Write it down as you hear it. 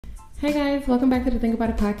Hey guys, welcome back to the Think About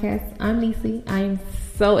It podcast. I'm Nisi. I am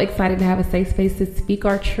so excited to have a safe space to speak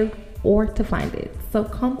our truth or to find it. So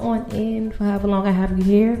come on in for however long I have you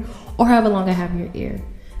here or however long I have your ear.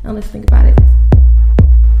 Now let's think about it.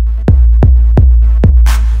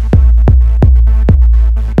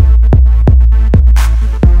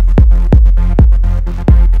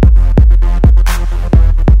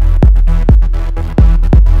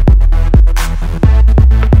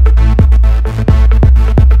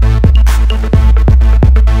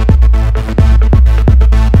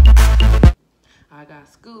 I got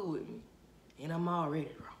school with me, and I'm already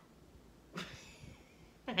wrong.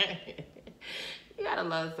 You gotta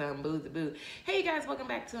love some boozy boo. Hey, you guys, welcome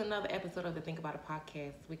back to another episode of the Think About It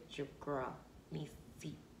podcast with your girl,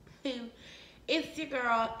 Nisi Pooh. It's your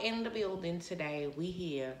girl in the building today. We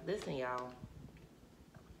here. Listen, y'all.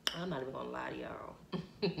 I'm not even gonna lie to y'all.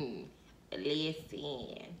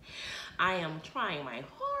 Listen, I am trying my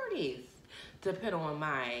hardest to put on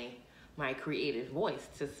my creative voice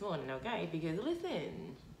this morning, okay? Because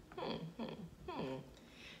listen,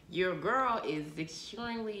 your girl is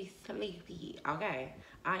extremely sleepy, okay?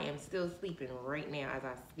 I am still sleeping right now as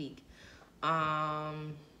I speak.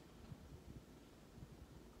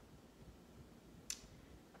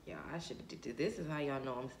 Yeah, I should have did this. This is how y'all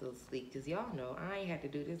know I'm still asleep, because y'all know I ain't had to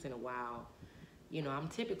do this in a while. You know, I'm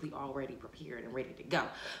typically already prepared and ready to go.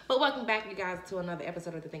 But welcome back, you guys, to another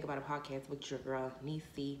episode of the Think About It podcast with your girl,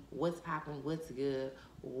 Nisi. What's poppin'? What's good?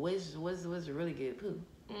 What's really good? Pooh.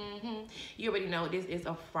 You already know this is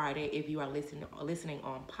a Friday. If you are listening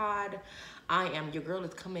on pod, I am your girl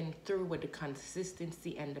is coming through with the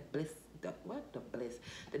consistency and the bliss.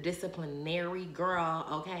 The disciplinary girl,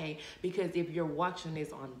 okay? Because if you're watching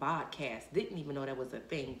this on Vodcast, didn't even know that was a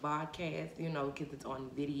thing. Vodcast, you know, because it's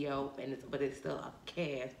on video, but it's still a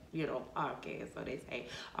cast, you know, podcast. So they say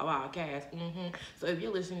a podcast. So if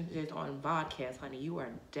you're listening to this on Vodcast, honey, you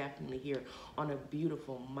are definitely here on a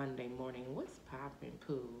beautiful Monday morning. What's poppin',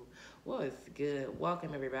 Pooh? What's good?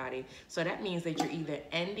 Welcome, everybody. So that means that you're either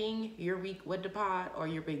ending your week with the pod or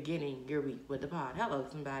you're beginning your week with the pod. Hello,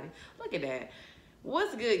 somebody. Look at that.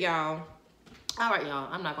 What's good, y'all? All right,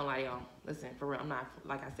 y'all. I'm not gonna lie to y'all. Listen, for real, I'm not,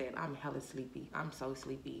 like I said, I'm hella sleepy. I'm so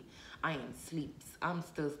sleepy. I am sleeps. I'm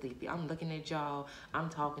still sleepy. I'm looking at y'all. I'm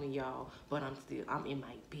talking to y'all, but I'm in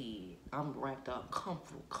my bed. I'm wrapped up,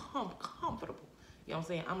 comfortable. You know what I'm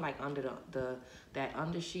saying? I'm like under that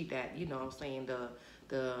undersheet that, you know what I'm saying, the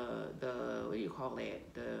what do you call that?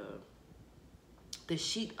 The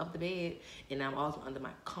sheet of the bed, and I'm also under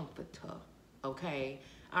my comforter. Okay?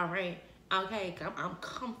 All right? Okay, I'm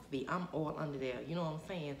comfy. I'm all under there. You know what I'm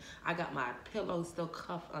saying? I got my pillow still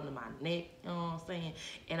cuffed under my neck. You know what I'm saying?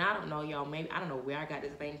 And I don't know, y'all. Maybe I don't know where I got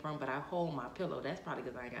this thing from, but I hold my pillow. That's probably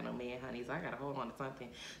because I ain't got no man, honey. So I gotta hold on to something.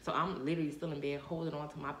 So I'm literally still in bed, holding on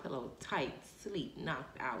to my pillow tight, sleep,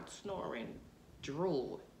 knocked out, snoring,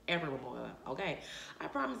 drool, everywhere. Okay, I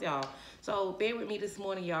promise y'all. So bear with me this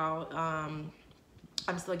morning, y'all.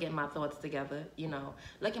 I'm still getting my thoughts together, you know.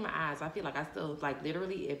 Look in my eyes. I feel like I still, like,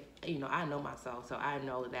 literally, if, you know, I know myself, so I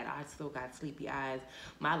know that I still got sleepy eyes.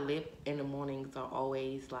 My lip in the mornings are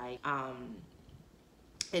always, like,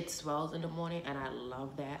 it swells in the morning, and I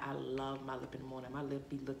love that. I love my lip in the morning. My lip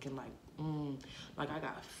be looking like I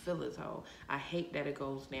got fillers, ho. I hate that it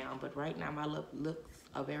goes down, but right now my lip looks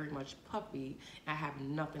very much puffy. I have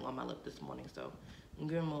nothing on my lip this morning, so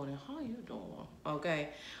good morning. How you doing? Okay.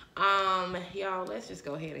 Y'all, let's just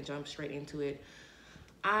go ahead and jump straight into it.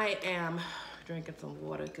 I am drinking some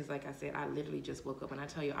water because, like I said, I literally just woke up, and I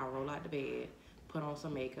tell you, I roll out the bed, put on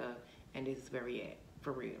some makeup, and this is where we at.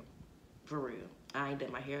 For real. For real. I ain't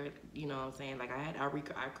did my hair, you know what I'm saying? Like, I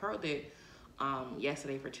curled it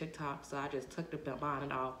yesterday for TikTok, so I just took the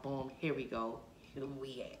bonnet off. Boom, here we go. Here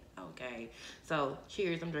we at, okay? So,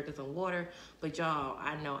 cheers. I'm drinking some water. But, y'all,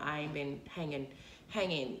 I know I ain't been hanging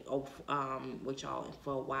with y'all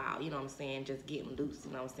for a while, you know what I'm saying, just getting loose,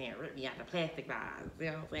 you know what I'm saying, rip me out the plastic bags, you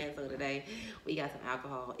know what I'm saying. So today we got some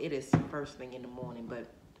alcohol. It is first thing in the morning, but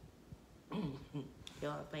you know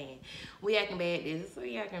what I'm saying, we acting bad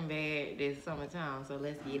this summertime, so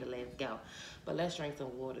let's get it, let's go. But let's drink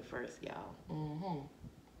some water first, y'all.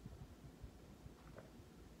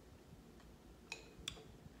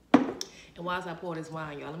 And whilst I pour this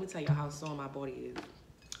wine, y'all, let me tell you how sore my body is.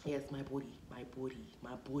 Yes, my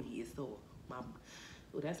booty is sore.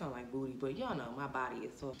 That sounds like booty, but y'all know my body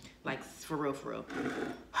is sore. Like, for real.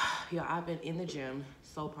 Y'all, I've been in the gym,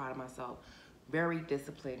 so proud of myself. Very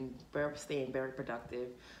disciplined, staying very productive.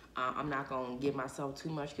 I'm not gonna give myself too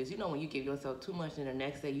much, because you know when you give yourself too much and the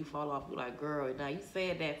next day you fall off, you're like, girl, now you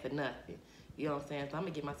said that for nothing. You know what I'm saying? So I'm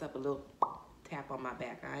gonna give myself a little tap on my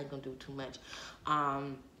back. I ain't gonna do too much.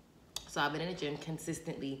 So I've been in the gym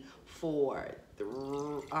consistently for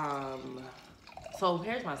so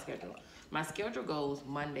here's my schedule. My schedule goes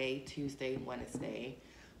Monday, Tuesday, Wednesday.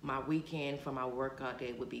 My weekend for my workout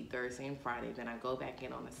day would be Thursday and Friday. Then I go back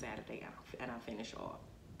in on a Saturday and I finish off,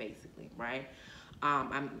 basically, right?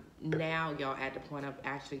 I'm now, y'all, at the point of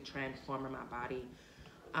actually transforming my body.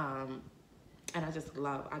 And I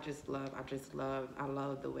love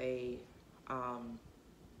the way,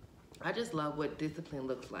 I just love what discipline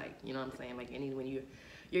looks like. You know what I'm saying? Like when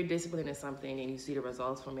you're disciplined in something and you see the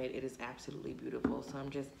results from it, it is absolutely beautiful. So I'm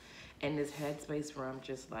just in this headspace where I'm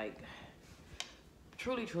just like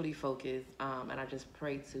truly, truly focused. And I just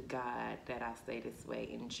pray to God that I stay this way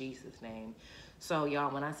in Jesus' name. So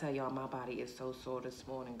y'all, when I tell y'all my body is so sore this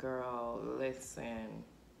morning, girl, listen.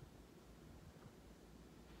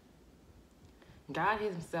 God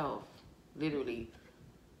himself literally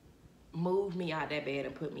moved me out that bed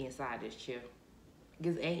and put me inside this chair.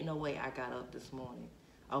 Because ain't no way I got up this morning.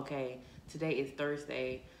 Okay, today is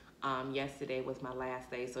Thursday. Yesterday was my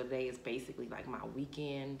last day, so today is basically like my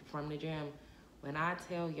weekend from the gym. When I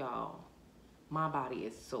tell y'all, my body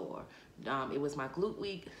is sore. It was my glute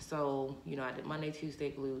week, so you know I did Monday,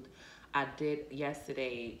 Tuesday glute. I did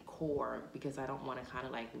yesterday core because I don't want to kind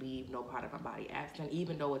of like leave no part of my body absent.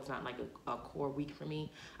 Even though it's not like a core week for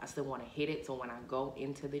me, I still want to hit it. So when I go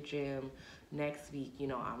into the gym next week, you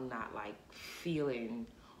know, I'm not like feeling,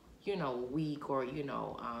 you know, weak or, you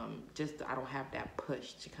know, just I don't have that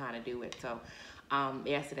push to kind of do it. So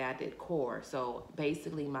yesterday I did core. So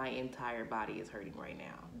basically my entire body is hurting right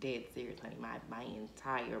now. Dead serious, honey. My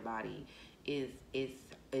entire body is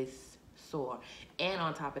sore. And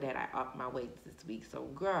on top of that, I upped my weights this week. So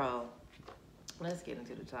girl, let's get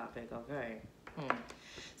into the topic, okay?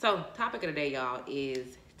 So topic of the day, y'all,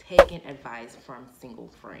 is taking advice from single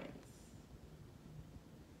friends.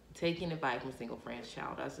 Taking advice from single friends,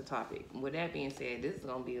 child. That's the topic. With that being said, this is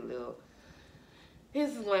gonna be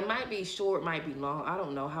it might be short, might be long. I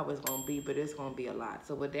don't know how it's gonna be, but it's gonna be a lot.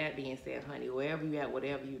 So with that being said, honey, wherever you at,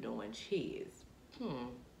 whatever you doing, cheers.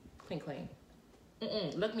 Clean.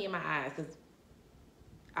 Look me in my eyes, because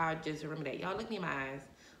I just remember that. Y'all look me in my eyes.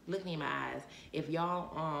 Look me in my eyes. If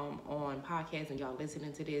y'all on podcasts and y'all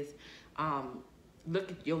listening to this,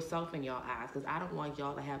 look at yourself in y'all eyes, because I don't want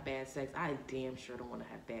y'all to have bad sex. I damn sure don't want to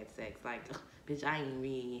have bad sex. Like, bitch, I ain't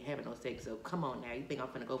really having no sex, so come on now. You think I'm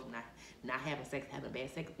finna go from not having sex to having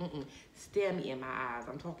bad sex? Stare me in my eyes.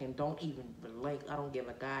 I'm talking, don't even blink. I don't give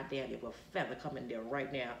a goddamn if a feather come in there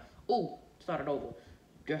right now. Ooh, start it over.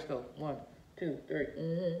 Just go. 1, 2, 3.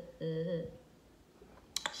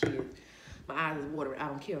 Shit. My eyes is watering. I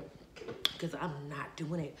don't care, because I'm not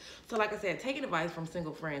doing it. So like I said, taking advice from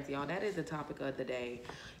single friends, y'all, that is the topic of the day.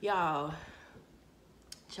 Y'all,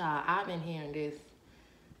 child, I've been hearing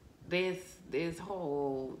this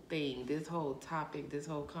whole thing, this whole topic, this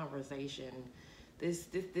whole conversation, this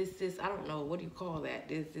I don't know, what do you call that?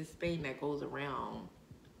 This thing that goes around,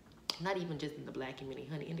 not even just in the black community,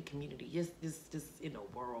 honey, in the community, just in the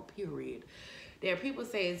world, period. There are people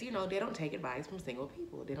says, you know, they don't take advice from single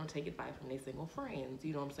people. They don't take advice from their single friends.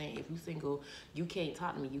 You know what I'm saying? If you single, you can't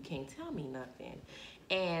talk to me. You can't tell me nothing.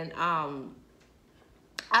 And I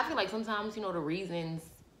feel like sometimes, you know, the reasons,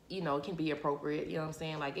 you know, can be appropriate. You know what I'm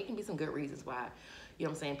saying? Like, it can be some good reasons why, you know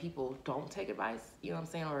what I'm saying, people don't take advice. You know what I'm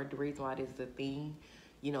saying? Or the reason why this is a thing,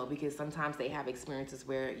 you know, because sometimes they have experiences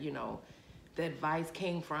where, you know, the advice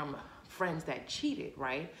came from friends that cheated,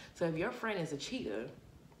 right? So if your friend is a cheater,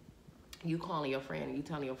 you calling your friend and you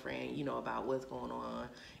telling your friend, you know, about what's going on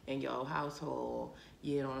in your household,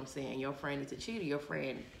 you know what I'm saying? Your friend is a cheater, your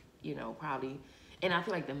friend, you know, probably, and I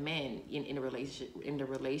feel like the men in the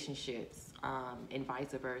relationships, and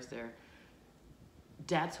vice versa,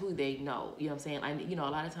 that's who they know, you know what I'm saying? Like, you know,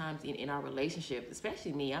 a lot of times in our relationships,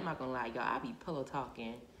 especially me, I'm not gonna lie, y'all, I be pillow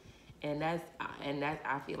talking, and that's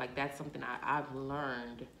I feel like that's something I've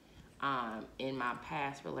learned in my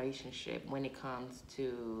past relationship when it comes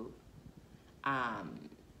to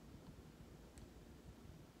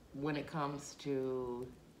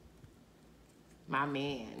my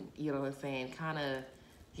man, you know what I'm saying, kind of,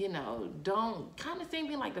 you know, don't kind of same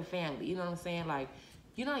thing like the family, you know what I'm saying, like,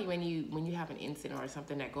 you know, when you have an incident or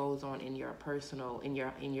something that goes on in your personal, in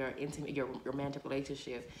your intimate, your romantic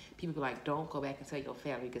relationship, people be like, don't go back and tell your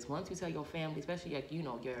family, because once you tell your family, especially like, you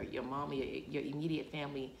know, your mom, your immediate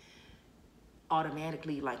family,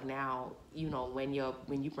 automatically, like, now, you know, when you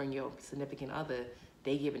bring your significant other,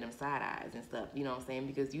 they giving them side eyes and stuff, you know what I'm saying,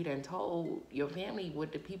 because you done told your family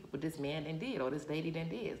what this man done did or this lady done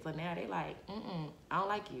did, so now they like, I don't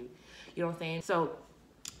like you, you know what I'm saying. So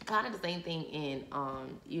kind of the same thing in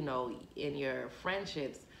you know, in your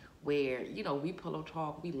friendships, where, you know, we pillow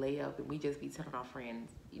talk, we lay up, and we just be telling our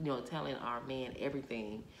friends, you know, telling our man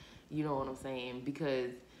everything. You know what I'm saying?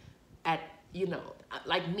 Because at, you know,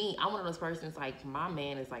 like me, I'm one of those persons, like, my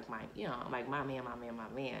man is like my, you know, like my man, my man, my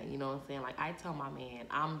man. You know what I'm saying? Like, I tell my man,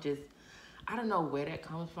 I don't know where that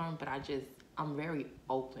comes from, but I'm very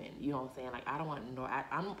open. You know what I'm saying? Like, I don't want no,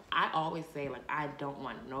 I always say, like, I don't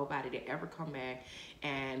want nobody to ever come back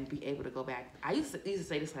and be able to go back. I used to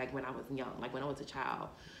say this, like, when I was young, like, when I was a child.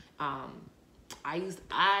 I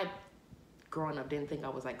growing up didn't think I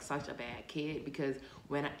was like such a bad kid, because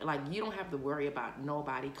when like, you don't have to worry about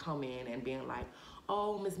nobody coming and being like,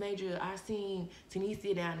 oh, Miss Major, I seen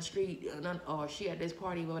Tanisha down the street, or she at this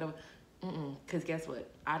party or whatever. Because guess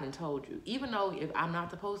what? I done told you. Even though if I'm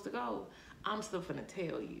not supposed to go, I'm still finna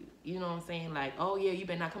tell you. You know what I'm saying? Like, oh yeah, you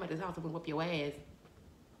better not come at this house, I'm gonna whoop your ass.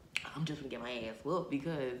 I'm just gonna get my ass whooped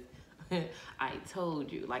because I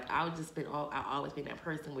told you. Like, I always been that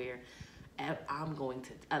person where I'm going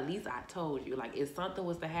to, at least I told you. Like, if something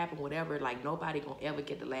was to happen, whatever, like, nobody gonna ever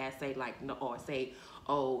get the last say, like, no, or say,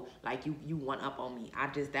 oh, like, you one up on me.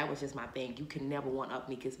 That was just my thing. You can never one up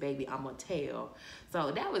me, because baby, I'm gonna tell.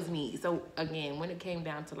 So that was me. So again, when it came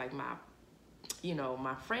down to like my, you know,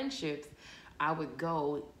 my friendships, I would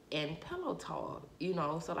go and pillow talk, you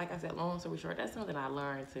know. So like I said, long story short, that's something I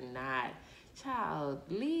learned to not, child,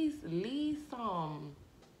 leave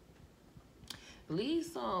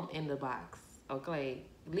some in the box, okay?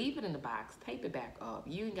 Leave it in the box. Tape it back up.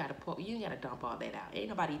 You ain't gotta dump all that out. Ain't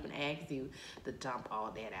nobody even asked you to dump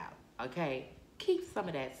all that out, okay? Keep some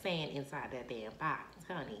of that sand inside that damn box,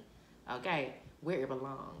 honey, okay? Where it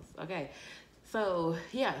belongs, okay? So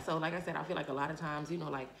yeah, so like I said, I feel like a lot of times, you know,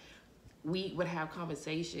 like, we would have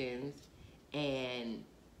conversations, and,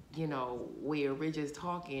 you know, where we're just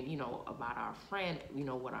talking, you know, about our friend, you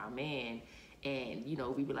know, with our man, and, you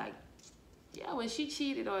know, we be like, yeah, when she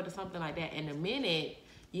cheated or something like that. And the minute,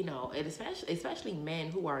 you know, and especially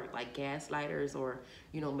men who are like gaslighters, or,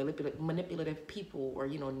 you know, manipulative people, or,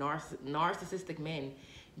 you know, narcissistic men,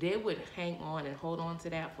 they would hang on and hold on to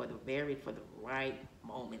that for the right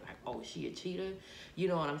moment. Like, oh, she a cheater? You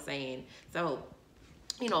know what I'm saying? So,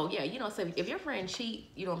 you know, yeah, you know, so if your friend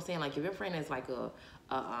cheat, you know what I'm saying? Like, if your friend is like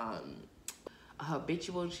a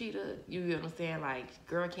habitual cheater, you know what I'm saying? Like,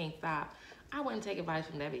 girl can't stop. I wouldn't take advice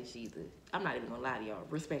from that bitch either. I'm not even gonna lie to y'all,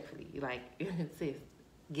 respectfully. Like, sis,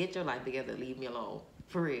 get your life together, leave me alone,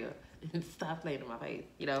 for real. Stop playing in my face,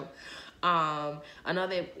 you know?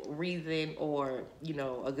 Another reason, or, you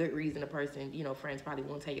know, a good reason a person, you know, friends probably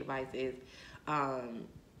won't take advice is,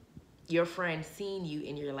 your friend seen you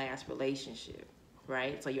in your last relationship,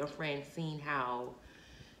 right? So your friend seen how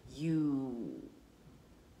you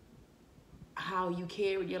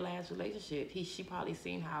carried your last relationship. She probably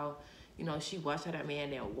seen how, you know, she watched how that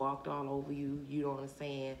man then walked all over you. You know what I'm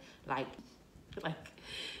saying? Like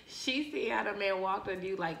she seen how the man walked on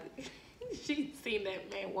you. Like, she seen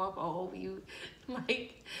that man walk all over you,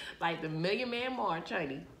 like the Million Man March,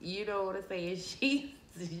 honey. You know what I'm saying? She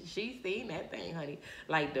seen that thing, honey.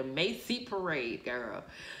 Like the Macy Parade, girl.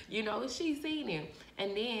 You know, she seen it,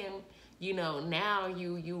 and then, you know, now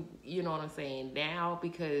you know what I'm saying? Now,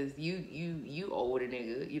 because you owe the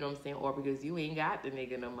nigga, you know what I'm saying? Or because you ain't got the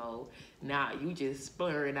nigga no more, now you just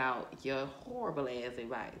splurring out your horrible ass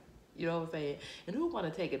advice. You know what I'm saying? And who want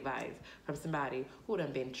to take advice from somebody who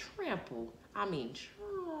done been trampled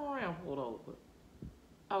over,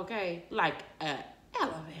 okay? Like an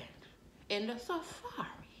elephant in the safari.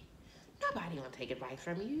 Nobody gonna take advice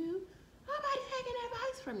from you. Nobody taking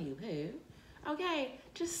advice from you, who? Okay,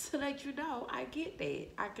 just to let you know, I get that.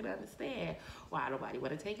 I can understand why nobody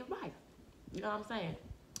want to take advice. You know what I'm saying?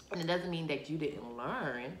 And it doesn't mean that you didn't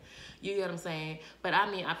learn. You get what I'm saying? But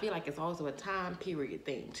I mean, I feel like it's also a time period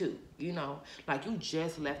thing too. You know, like, you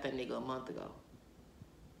just left that nigga a month ago.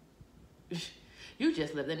 You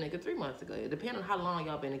just left that nigga 3 months ago. It depends on how long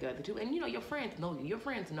y'all been together too. And, you know, your friends know you. Your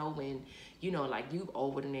friends know when, you know, like, you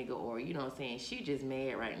over the nigga, or, you know what I'm saying, she just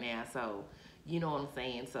mad right now. So, you know what I'm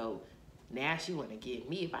saying? So now she want to get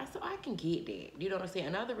me advice, so I can get that. You know what I'm saying?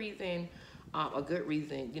 Another reason, a good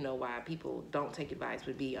reason, you know, why people don't take advice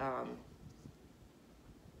would be,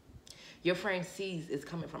 your friend sees it's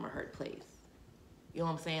coming from a hurt place. You know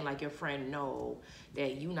what I'm saying? Like, your friend know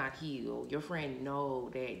that you not healed. Your friend know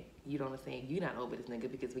that, you know what I'm saying, you not over this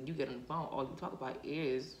nigga, because when you get on the phone, all you talk about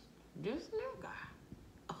is this nigga.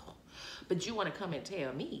 Oh. But you want to come and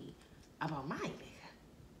tell me about my nigga.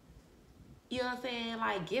 You know what I'm saying?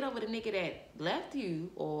 Like, get over the nigga that left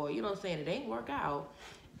you, or, you know what I'm saying, it ain't work out,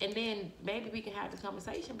 and then maybe we can have this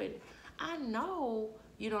conversation. But I know,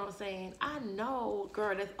 you know what I'm saying, I know,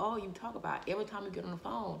 girl, that's all you talk about. Every time you get on the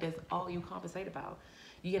phone, that's all you conversate about.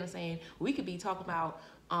 You get what I'm saying? We could be talking about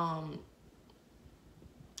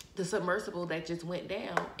the submersible that just went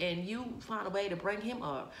down, and you find a way to bring him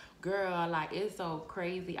up. Girl, like, it's so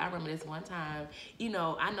crazy. I remember this one time, I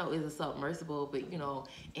know it's a submersible, but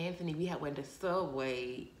Anthony, we had went to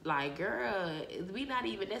Subway. Like, girl,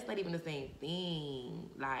 that's not even the same thing.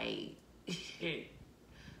 Like,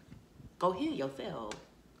 go heal yourself.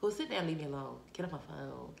 Go sit down, leave me alone. Get off my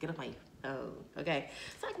phone. Get off my phone. Okay?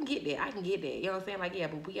 So I can get that. You know what I'm saying? Like, yeah,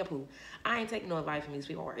 boo. I ain't taking no advice from these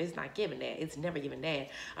people. It's not giving that. It's never giving that.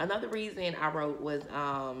 Another reason I wrote was,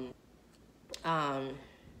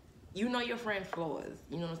 you know your friend's flaws.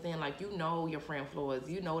 You know what I'm saying? Like, you know your friend's flaws.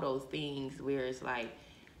 You know those things where it's like,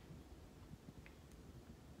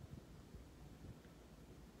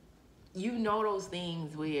 you know those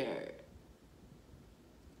things where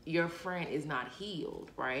your friend is not healed,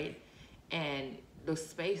 right? And the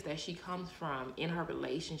space that she comes from in her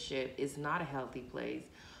relationship is not a healthy place.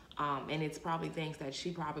 And it's probably things that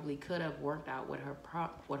she probably could have worked out with her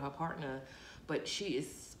partner, but she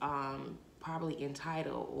is probably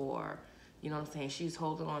entitled, or you know what I'm saying, she's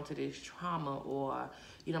holding on to this trauma, or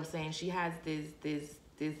you know what I'm saying, she has this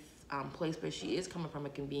place where she is coming from a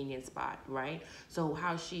convenient spot, right? So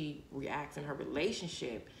how she reacts in her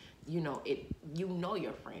relationship, you know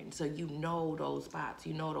your friend, so you know those spots,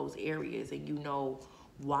 you know those areas, and you know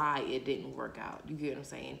why it didn't work out. You get what I'm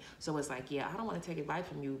saying? So it's like, yeah, I don't want to take advice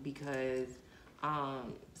from you because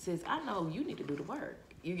sis, I know you need to do the work.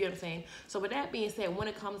 You get what I'm saying? So with that being said, when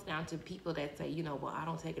it comes down to people that say, well, I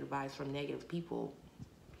don't take advice from negative people,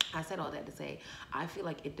 I said all that to say, I feel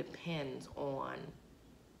like it depends on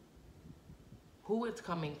who it's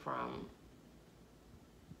coming from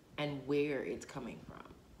and where it's coming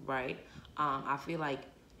from, right? I feel like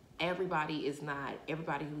everybody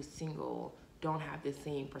who's single don't have the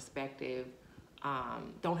same perspective,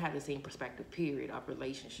 period, of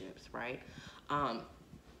relationships, right?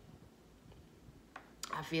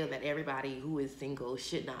 I feel that everybody who is single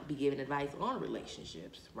should not be giving advice on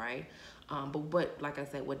relationships, right? But like I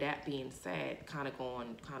said, with that being said,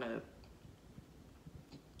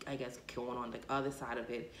 I guess going on the other side of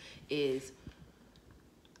it is,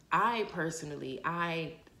 I personally,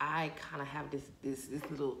 I kind of have this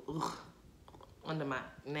little under my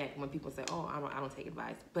neck when people say, "Oh, I don't take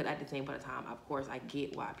advice." But at the same time, of course, I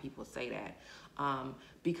get why people say that,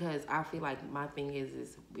 because I feel like my thing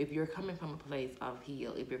is if you're coming from a place of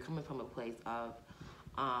heal, if you're coming from a place of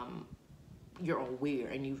you're aware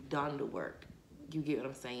and you've done the work, you get what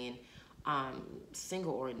I'm saying,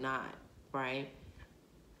 single or not, right?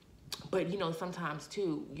 But sometimes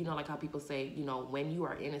too, like how people say, when you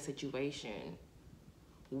are in a situation,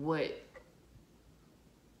 what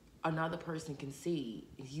another person can see,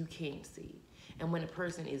 you can't see. And when a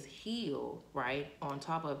person is healed, right, on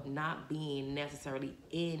top of not being necessarily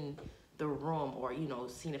in the room, or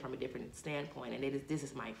seeing it from a different standpoint, and this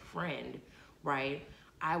is my friend, right,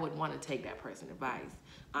 I would want to take that person's advice.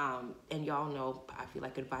 And y'all know, I feel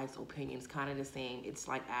like advice, opinions, kind of the same. It's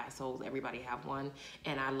like assholes. Everybody have one.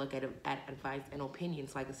 And I look at advice and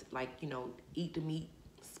opinions like eat the meat,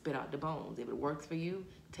 spit out the bones. If it works for you,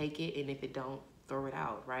 take it. And if it don't, throw it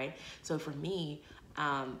out, right? So for me,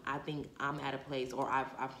 I think I'm at a place, or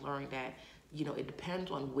I've learned that, it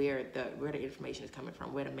depends on where the information is coming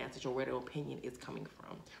from, where the message or where the opinion is coming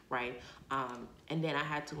from, right? And then I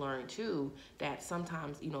had to learn too that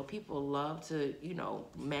sometimes, people love to,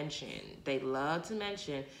 they love to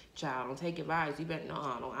mention, child, don't take advice. You better,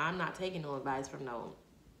 no, I'm not taking no advice from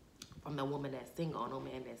the woman that's single or no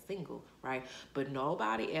man that's single, right? But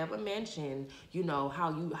nobody ever mentioned,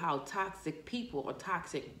 how toxic people or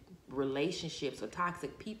toxic relationships or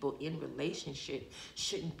toxic people in relationship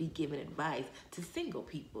shouldn't be giving advice to single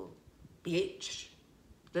people. Bitch.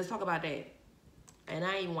 Let's talk about that. And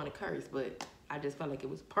I ain't even want to curse, but I just felt like it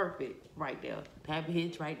was perfect right there. That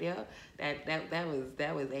bitch right there, that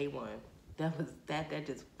was A1. That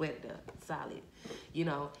just went there solid.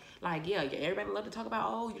 Like, yeah, everybody love to talk about,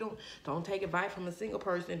 oh, you don't take advice from a single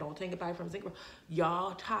person, don't take advice from a single,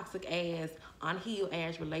 y'all toxic ass, unhealed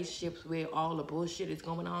ass relationships where all the bullshit is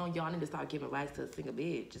going on. Y'all need to start giving advice to a single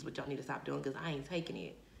bitch. Just what y'all need to stop doing, because I ain't taking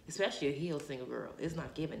it. Especially a healed single girl. It's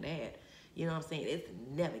not giving that. You know what I'm saying? It's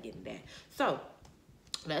never getting that. So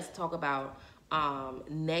let's talk about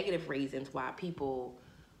negative reasons why people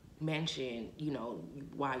mention,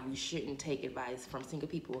 why you shouldn't take advice from single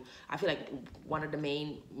people. I feel like one of the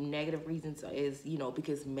main negative reasons is,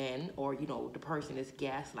 because men or, the person is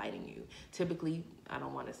gaslighting you. Typically, I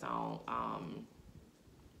don't want to sound,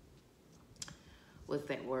 what's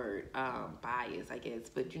that word? Bias, I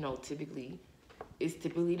guess. But, typically, it's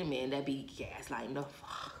typically the men that be gaslighting the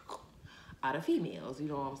fuck out of females. You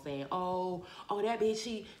know what I'm saying? Oh, that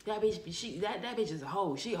bitch, that bitch is a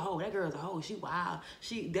hoe. She a hoe. That girl's a hoe. She wild.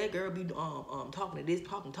 That girl be talking to this,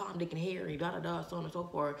 talking Tom, Dick, and Harry, da da da, so on and so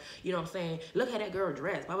forth. You know what I'm saying? Look how that girl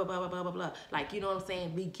dressed. Blah blah blah blah blah blah blah. Like, you know what I'm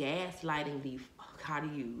saying? Be gaslighting the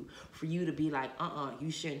for you to be like,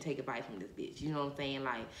 you shouldn't take advice from this bitch. You know what I'm saying?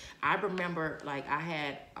 Like, I remember, like, I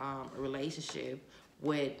had a relationship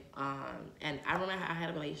with, and I remember I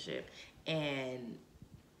had a relationship, and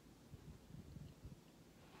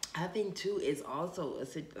I think too is also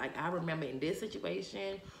like, I remember in this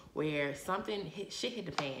situation where shit hit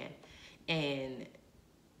the fan, and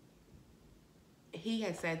he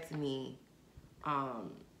had said to me,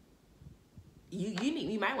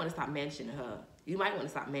 you might want to stop mentioning her. You might want to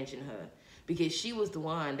stop mentioning her, because she was the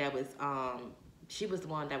one that was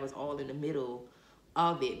all in the middle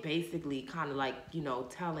of it, basically, kind of like, you know,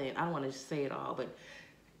 telling, I don't want to say it all, but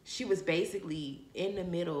she was basically in the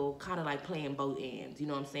middle, kind of like playing both ends. You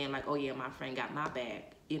know what I'm saying? Like, oh yeah, my friend got my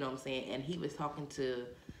back. You know what I'm saying? And he was talking to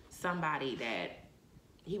somebody that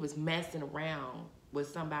he was messing around with,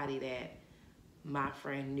 somebody that my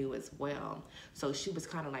friend knew as well. So she was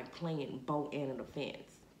kind of like playing both ends of the fence.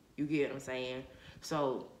 You get what I'm saying?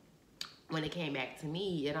 So when it came back to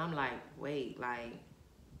me, and I'm like, wait, like,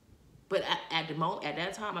 but at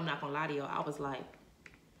that time, I'm not gonna lie to you, I was like,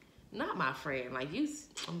 not my friend. Like, you,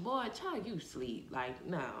 boy, child, you sleep. Like,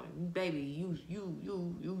 no, baby,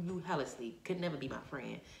 you hella sleep. Could never be my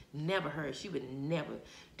friend. Never her. She would never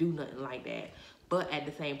do nothing like that. But at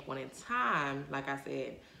the same point in time, like I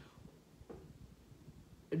said,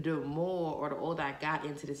 the more or the older I got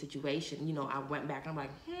into the situation, you know, I went back and I'm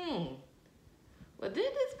like, well, did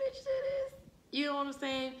this bitch do this? You know what I'm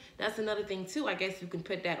saying? That's another thing too. I guess you can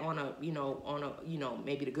put that on a,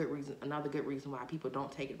 maybe another good reason why people don't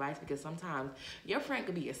take advice, because sometimes your friend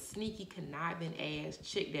could be a sneaky, conniving ass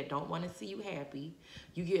chick that don't want to see you happy.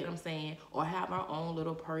 You get what I'm saying? Or have her own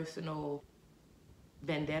little personal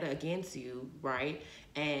vendetta against you, right?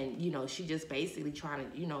 And, you know, she just basically trying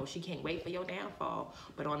to, you know, she can't wait for your downfall.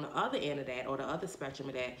 But on the other end of that, or the other spectrum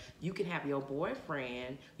of that, you can have your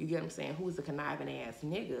boyfriend, you get what I'm saying, who's a conniving ass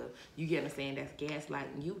nigga, you get what I'm saying, that's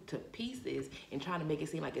gaslighting you to pieces and trying to make it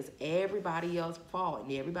seem like it's everybody else's fault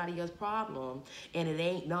and everybody else's problem, and it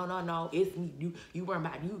ain't, no, it's me, you worry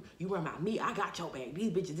about you worry about me, I got your back,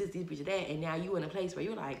 these bitches this, these bitches that, and now you in a place where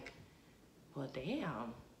you're like, well,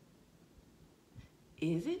 damn,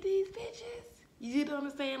 is it these bitches? You know what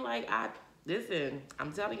I'm saying? Like, listen,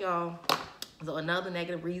 I'm telling y'all. So another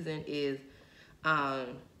negative reason is,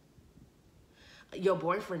 your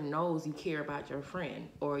boyfriend knows you care about your friend,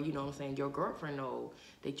 or, you know what I'm saying, your girlfriend knows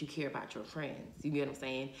that you care about your friends. You get what I'm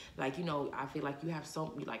saying? Like, you know, I feel like you have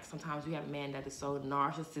sometimes you have a man that is so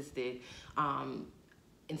narcissistic, and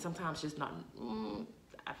sometimes just not,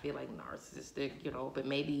 I feel like narcissistic, you know, but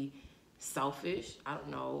maybe selfish, I don't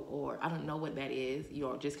know, or I don't know what that is, you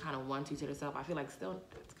know, just kind of one to themselves. I feel like still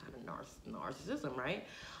it's kind of narcissism, right?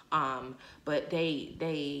 But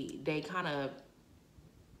they kind of,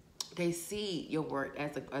 they see your work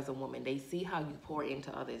as a woman. They see how you pour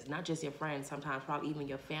into others, not just your friends, sometimes probably even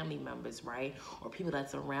your family members, right? Or people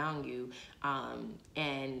that surround you.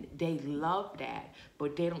 And they love that,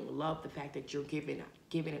 but they don't love the fact that you're giving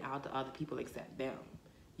it out to other people except them.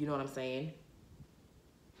 You know what I'm saying?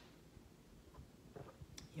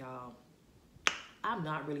 Y'all, I'm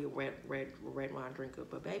not really a red wine drinker,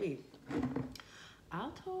 but baby,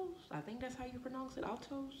 Altos, I think that's how you pronounce it.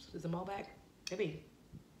 Altos is a Malbec, baby.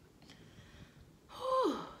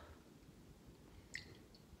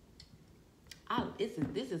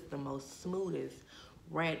 This is the most smoothest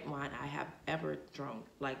red wine I have ever drunk,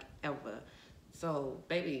 like ever. So,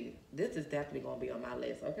 baby, this is definitely gonna be on my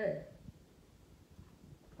list. Okay.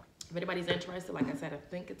 If anybody's interested, like I said, I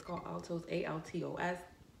think it's called Altos, Altos.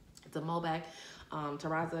 It's a Malbec,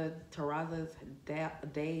 Terrazas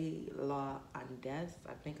de la Andes.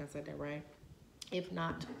 I think I said that right. If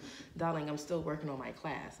not, darling, I'm still working on my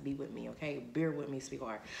class. Be with me, okay? Bear with me,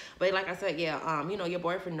 sweetheart. But like I said, yeah, you know, your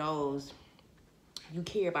boyfriend knows you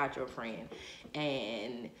care about your friend,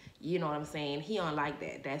 and you know what I'm saying. He don't like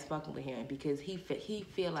that. That's fucking with him, because he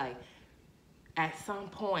feel like at some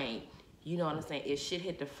point, you know what I'm saying, if shit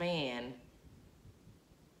hit the fan,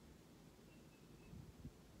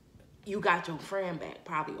 you got your friend back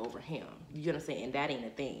probably over him. You know what I'm saying? And that ain't a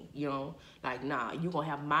thing, you know? Like, nah, you gonna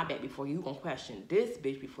have my back before you gonna question this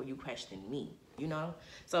bitch before you question me, you know?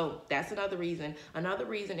 So that's another reason. Another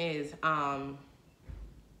reason is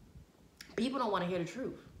people don't want to hear the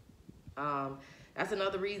truth. That's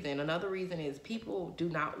another reason. Another reason is people do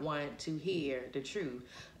not want to hear the truth.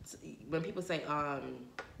 When people say,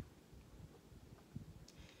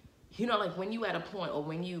 like when you at a point, or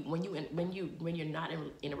when you're not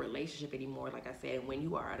in a relationship anymore, like I said, when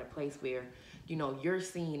you are at a place where, you're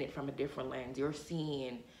seeing it from a different lens. You're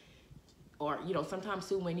seeing, or, sometimes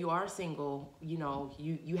too, when you are single,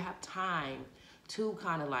 you have time to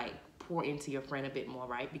kind of like pour into your friend a bit more,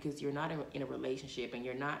 right? Because you're not in a relationship, and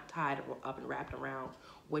you're not tied up and wrapped around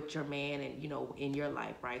with your man and, in your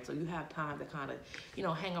life, right? So you have time to kind of,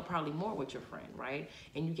 hang up probably more with your friend, right?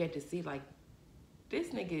 And you get to see, like, this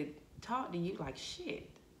nigga talk to you like shit.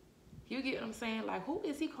 You get what I'm saying? Like, who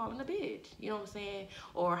is he calling a bitch? You know what I'm saying?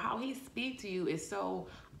 Or how he speak to you is so,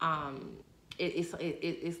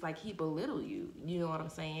 it's like he belittle you. You know what I'm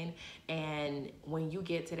saying? And when you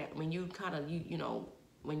get to that, when you kind of,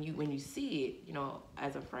 when you see it,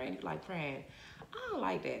 as a friend, you're like, friend, I don't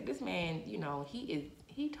like that. This man,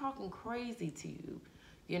 he talking crazy to you,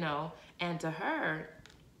 and to her,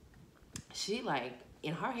 she like,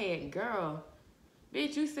 in her head, girl,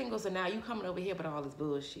 bitch, you single, so now you coming over here with all this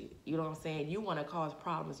bullshit. You know what I'm saying? You want to cause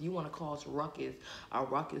problems. You want to cause ruckus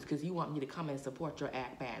because you want me to come and support your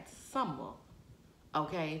act bad summer.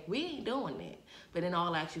 Okay? We ain't doing that. But in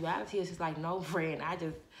all actuality, it's just like, no, friend,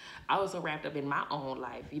 I was so wrapped up in my own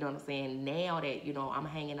life. You know what I'm saying? Now that, I'm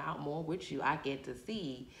hanging out more with you, I get to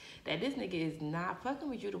see that this nigga is not fucking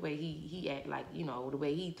with you the way he act, like, the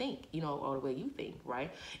way he think, or the way you think,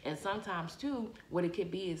 right? And sometimes, too, what it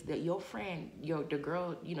could be is that your friend, the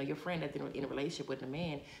girl, your friend that's in a relationship with the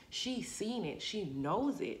man, she's seen it, she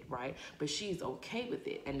knows it, right? But she's okay with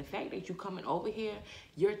it. And the fact that you coming over here,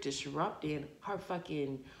 you're disrupting her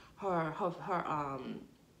fucking,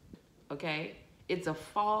 okay? It's a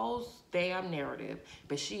false damn narrative,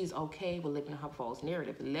 but she's okay with living her false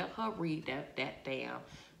narrative. Let her read that damn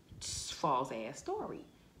false ass story.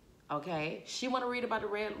 Okay? She want to read about the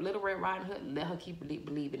Little Red Riding Hood. Let her keep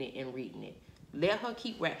believing it and reading it. Let her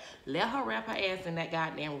wrap her ass in that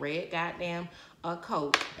goddamn red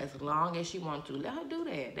coat as long as she wants to. Let her do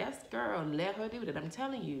that. That's girl. Let her do that. I'm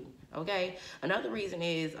telling you. Okay? Another reason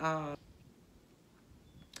is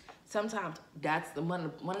sometimes that's one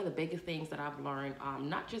of the biggest things that I've learned,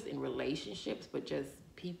 not just in relationships, but just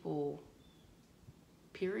people,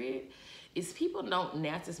 period, is people don't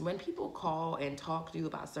necessarily, when people call and talk to you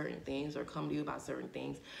about certain things or come to you about certain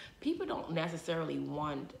things, people don't necessarily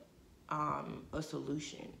want a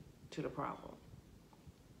solution to the problem.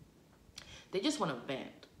 They just want to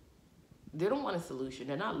vent. They don't want a solution.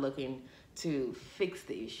 They're not looking to fix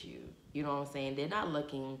the issue. You know what I'm saying? They're not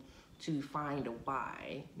looking to find a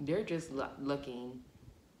why. They're just looking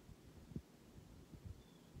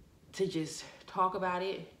to just talk about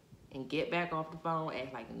it and get back off the phone,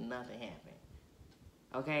 act like nothing happened.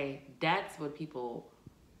 Okay? That's what people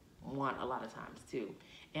want a lot of times too.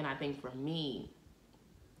 And I think for me,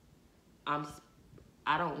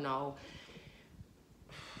 I don't know.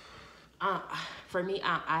 For me,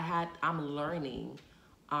 I'm learning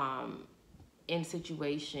in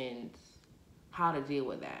situations how to deal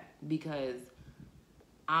with that, because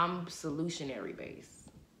I'm solutionary based.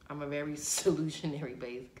 I'm a very solutionary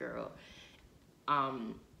based girl.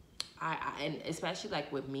 And especially like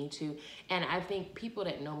with me too. And I think people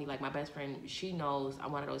that know me, like my best friend, she knows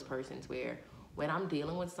I'm one of those persons where when I'm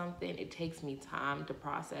dealing with something, it takes me time to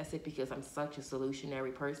process it, because I'm such a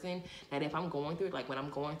solutionary person that if I'm going through, like when I'm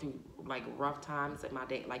going through like rough times in my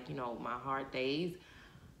day, like, my hard days,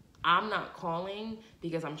 I'm not calling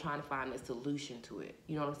because I'm trying to find a solution to it.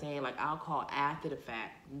 You know what I'm saying? Like, I'll call after the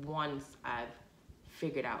fact once I've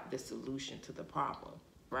figured out the solution to the problem,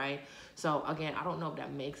 right? So again, I don't know if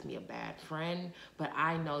that makes me a bad friend, but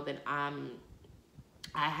I know that I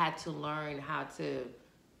had to learn how to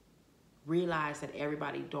realize that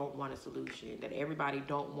everybody don't want a solution, that everybody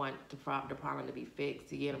don't want the problem to be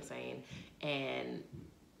fixed. You get what I'm saying? And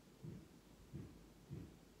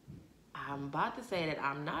I'm about to say that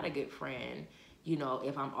I'm not a good friend,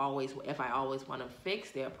 if I always want to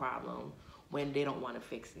fix their problem when they don't want to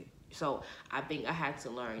fix it. So I think I had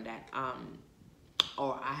to learn that,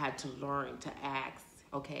 or I had to learn to ask,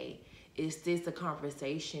 okay, is this a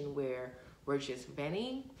conversation where we're just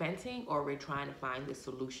venting, or we're trying to find the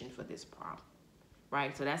solution for this problem,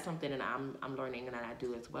 right? So that's something that I'm learning and that I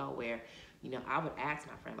do as well, where, I would ask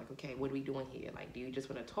my friend, like, okay, what are we doing here? Like, do you just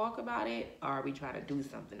want to talk about it, or are we trying to do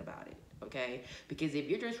something about it, okay? Because if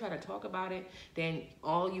you're just trying to talk about it, then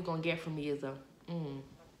all you're going to get from me is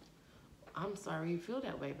I'm sorry you feel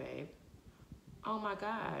that way, babe. Oh, my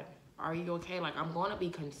God. Are you okay? Like, I'm going to be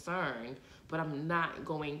concerned, but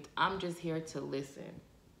I'm just here to listen.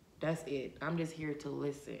 That's it. I'm just here to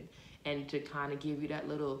listen and to kind of give you that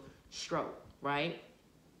little stroke, right?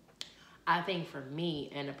 I think for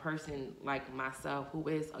me, and a person like myself who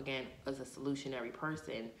is, again, as a solutionary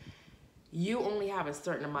person, you only have a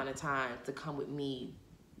certain amount of time to come with me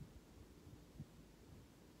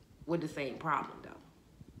with the same problem, though.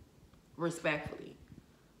 Respectfully.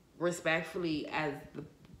 Respectfully, as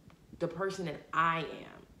the person that I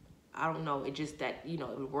am. I don't know, it just that, you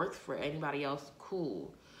know, it works for anybody else,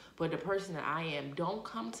 cool. But the person that I am, don't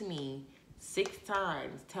come to me 6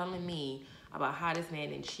 times telling me about how this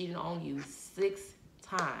man and cheating on you 6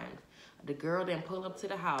 times. The girl then pull up to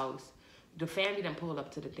the house. The family then pull up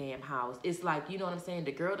to the damn house. It's like, you know what I'm saying?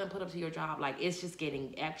 The girl then put up to your job. Like, it's just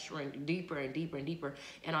getting extra and deeper and deeper and deeper.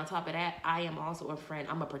 And on top of that, I am also a friend.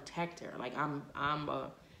 I'm a protector. Like, I'm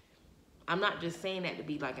not just saying that to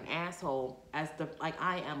be like an asshole. I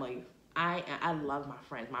love my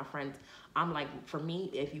friends. My friends, I'm like, for me,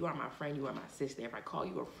 if you are my friend, you are my sister. If I call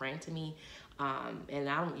you a friend to me, and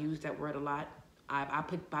I don't use that word a lot, I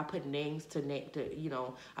put names to you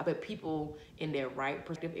know, I put people in their right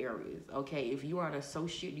perspective areas. Okay, if you are an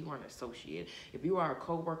associate, you are an associate. If you are a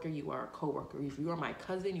coworker, you are a coworker. If you are my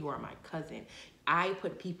cousin, you are my cousin. I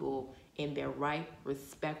put people in their right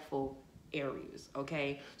respectful areas.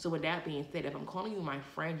 Okay, so with that being said, if I'm calling you my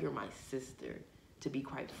friend, you're my sister. To be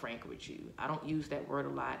quite frank with you, I don't use that word a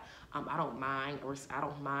lot. I don't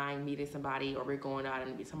mind meeting somebody, or we're going out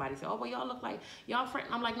and somebody say, "Oh, well, y'all look like y'all friend."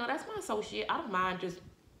 I'm like, no, that's my associate. I don't mind, just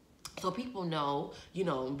so people know, you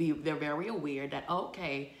know, they're very aware that,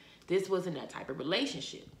 okay, this wasn't that type of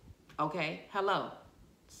relationship. Okay, hello.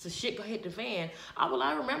 So shit go hit the fan.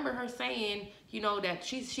 I remember her saying, you know, that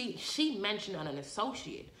she mentioned an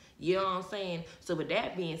associate. You know what I'm saying? So with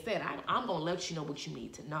that being said, I'm gonna let you know what you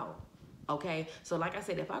need to know. Okay, so like I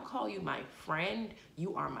said, if I call you my friend,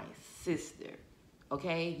 you are my sister.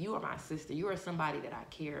 Okay, you are my sister. You are somebody that I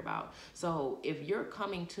care about. So if you're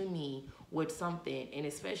coming to me with something, and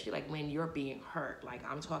especially like when you're being hurt, like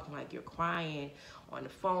I'm talking like you're crying on the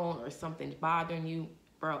phone or something's bothering you,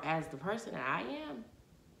 bro, as the person that I am,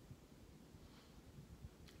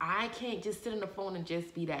 I can't just sit on the phone and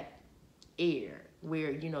just be that air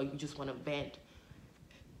where, you know, you just want to vent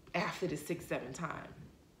after the 6, 7 times.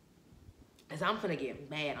 As I'm finna get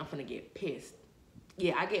mad, I'm finna get pissed.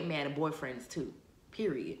 Yeah, I get mad at boyfriends too,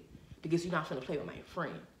 period. Because you're not finna play with my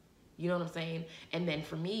friend. You know what I'm saying? And then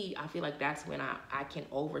for me, I feel like that's when I can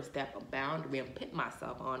overstep a boundary and put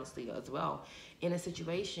myself, honestly, as well, in a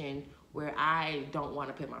situation where I don't want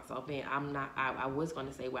to put myself in. I was going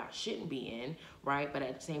to say where I shouldn't be in, right? But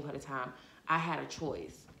at the same point of time, I had a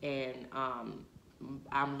choice. And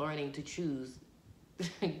I'm learning to choose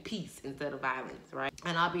peace instead of violence, right?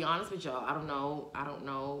 And I'll be honest with y'all, I don't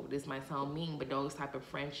know, this might sound mean, but those type of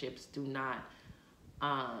friendships do not,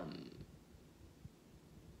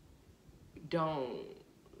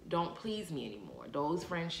 don't please me anymore. Those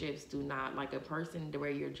friendships do not, like a person where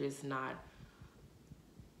you're just not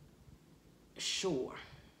sure,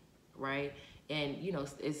 right? And, you know,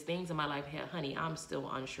 it's things in my life here, honey, I'm still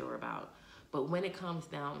unsure about. But when it comes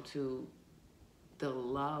down to the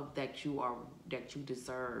love that you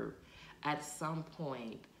deserve, at some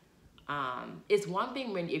point, it's one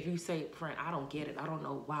thing if you say, friend, I don't get it, I don't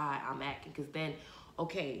know why I'm acting, because then,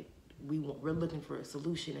 okay, we're looking for a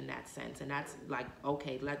solution in that sense, and that's like,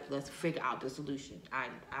 okay, let's figure out the solution.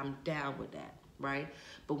 I'm down with that, right?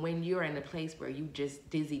 But when you're in a place where you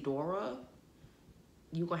just dizzy Dora,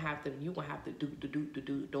 you gonna have to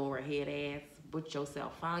do Dora head ass with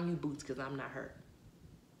yourself. Find you boots, because I'm not hurt.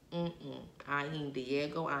 I ain't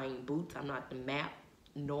Diego, I ain't Boots, I'm not the map,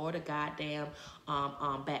 nor the goddamn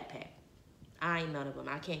backpack. I ain't none of them.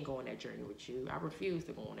 I can't go on that journey with you. I refuse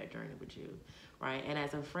to go on that journey with you, right? And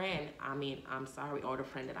as a friend, I mean, I'm sorry, or the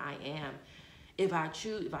friend that I am, if I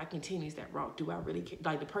continue that route, do I really care?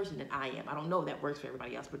 Like the person that I am, I don't know if that works for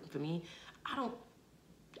everybody else, but for me, I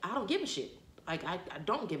don't give a shit. Like, I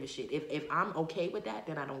don't give a shit. If I'm okay with that,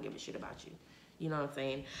 then I don't give a shit about you. You know what I'm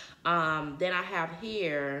saying? Then I have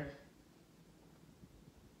here,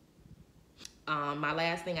 my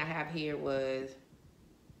last thing I have here was,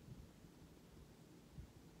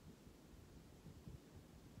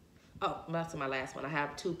 oh, that's my last one. I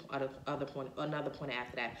have another point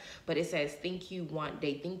after that. But it says, they think you want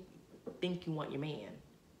your man,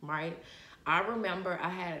 right? I remember I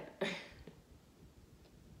had,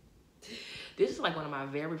 this is like one of my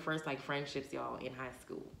very first like friendships, y'all, in high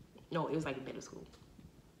school. No, it was like in middle school.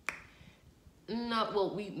 No,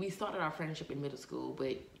 well, we started our friendship in middle school,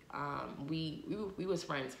 but we was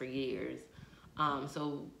friends for years.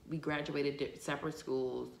 So we graduated separate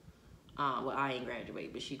schools. Well, I ain't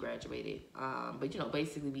graduated, but she graduated. But you know,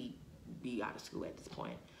 basically we out of school at this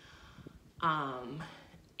point. And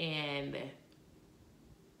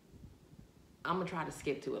I'm gonna try to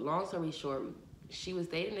skip to it. Long story short, she was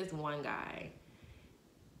dating this one guy.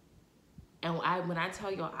 And when I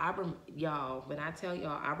tell y'all, I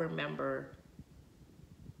remember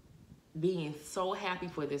being so happy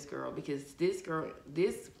for this girl, because this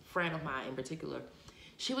friend of mine in particular,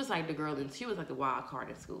 she was like the girl, and she was like the wild card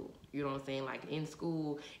in school. You know what I'm saying? Like in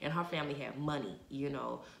school, and her family had money, you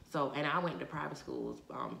know. So, and I went to private schools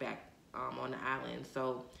back on the island.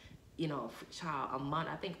 So, you know, child, a month,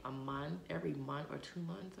 every month or 2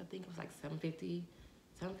 months, I think it was like 850,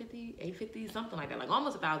 something like that. Like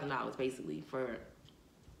almost $1,000 basically for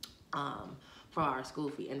our school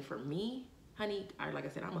fee. And for me, honey, like I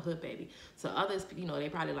said, I'm a hood baby. So others, you know, they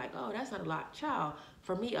probably like, oh, that's not a lot. Child,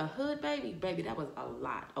 for me, a hood baby, that was a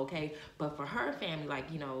lot, okay? But for her family,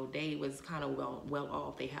 like, you know, they was kind of well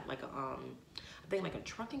off. They had like I think like a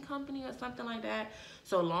trucking company or something like that.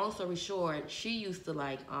 So long story short, she used to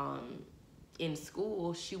like, in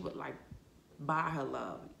school, she would like buy her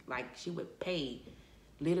love. Like she would pay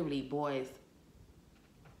literally boys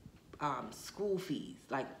school fees.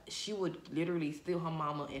 Like she would literally steal her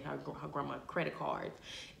mama and her grandma credit cards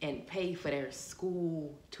and pay for their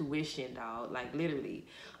school tuition, dog. Like literally.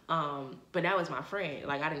 But that was my friend.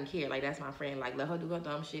 Like I didn't care. Like that's my friend. Like let her do her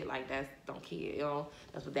dumb shit. Like don't care. You know,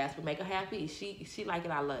 that's what make her happy. She like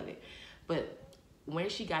it. I love it. But when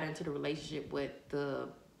she got into the relationship with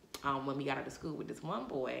when we got out of school with this one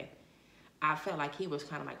boy, I felt like he was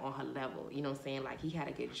kind of like on her level, you know what I'm saying? Like he had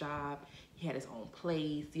a good job, he had his own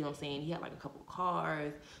place, you know what I'm saying? He had like a couple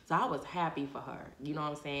cars. So I was happy for her, you know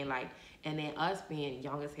what I'm saying? Like, and then us being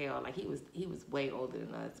young as hell, like he was way older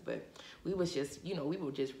than us, but we was just, you know, we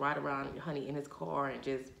would just ride around, honey, in his car and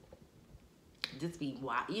just be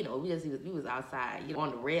wild, you know, we was outside, you know, on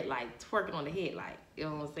the red light, twerking on the headlight, you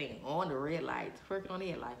know what I'm saying? On the red light, twerking on the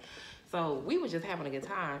headlight. So we was just having a good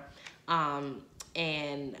time.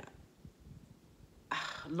 And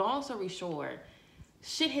long story short,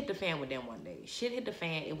 shit hit the fan with them one day. Shit hit the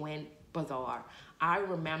fan. It went bizarre. I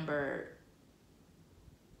remember,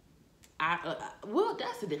 well,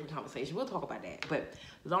 that's a different conversation. We'll talk about that. But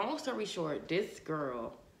long story short, this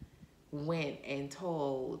girl went and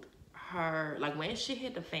told her, like when shit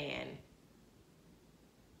hit the fan,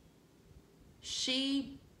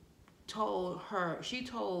 she told her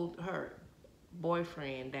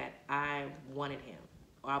boyfriend that I wanted him,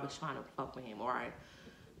 or I was trying to fuck with him, or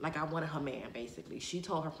I wanted her man, basically. She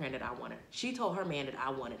told her friend that I wanted. She told her man that I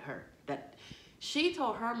wanted her. She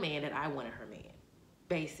told her man that I wanted her man,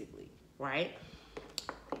 basically, right?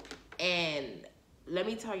 And let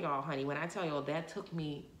me tell y'all, honey, when I tell y'all that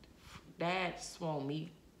swung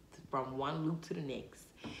me from one loop to the next.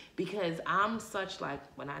 Because I'm such like,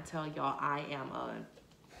 when I tell y'all I am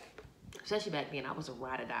especially back then, I was a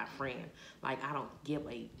ride or die friend. Like, I don't give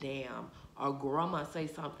a damn. Or grandma say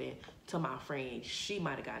something to my friend, she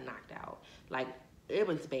might have got knocked out. Like, it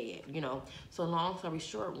was bad, you know. So long story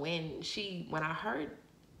short, when I heard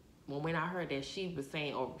that she was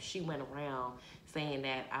saying, or she went around saying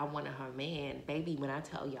that I wanted her man, baby, when I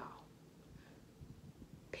tell y'all,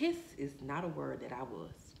 piss is not a word that I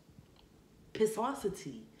was.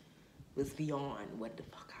 Pissosity was beyond what the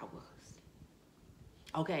fuck I was.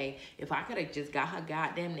 Okay, if I could have just got her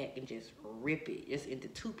goddamn neck and just rip it just into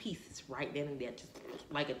two pieces right then and there, just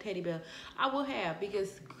like a teddy bear, I would have.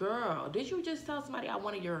 Because, girl, did you just tell somebody I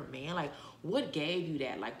wanted your man? Like, what gave you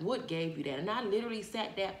that? Like, what gave you that? And I literally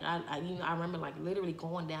sat there, I remember, like, literally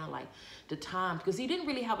going down, like, the time. Because he didn't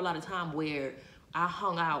really have a lot of time where I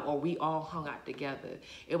hung out, or we all hung out together.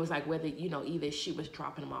 It was like whether, you know, either she was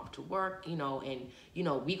dropping him off to work, you know, and, you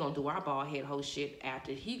know, we gonna do our bald head whole shit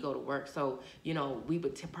after he go to work. So, you know, we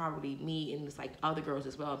would probably, me and it's like other girls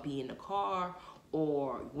as well, be in the car,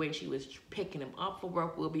 or when she was picking him up for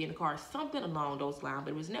work, we'll be in the car, something along those lines.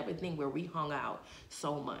 But it was never a thing where we hung out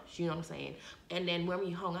so much, you know what I'm saying? And then when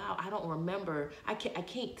we hung out, I don't remember, I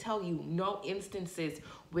can't tell you no instances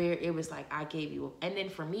where it was like I gave you. And then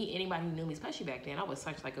for me, anybody who knew me, especially back then, I was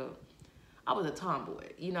a tomboy,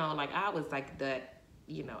 you know, like I was like that,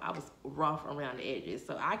 you know, I was rough around the edges.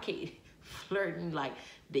 So I can't flirting like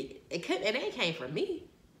it ain't came from me.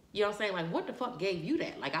 You know what I'm saying? Like, what the fuck gave you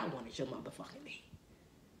that? Like, I wanted your motherfucking me.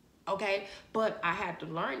 Okay? But I had to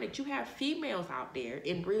learn that you have females out there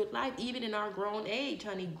in real life, even in our grown age,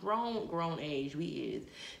 honey, grown age we is,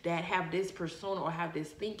 that have this persona or have this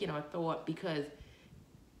thinking or thought because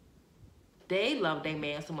they love their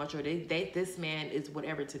man so much, or this man is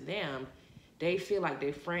whatever to them, they feel like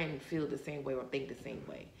their friend feel the same way or think the same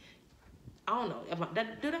way. I don't know.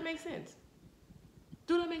 Do that make sense?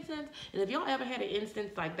 Do that make sense? And if y'all ever had an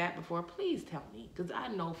instance like that before, please tell me. Because I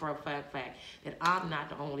know for a fact that I'm not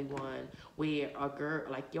the only one where a girl,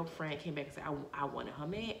 like your friend came back and said, I wanted her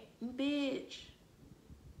man. Bitch.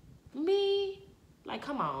 Me? Like,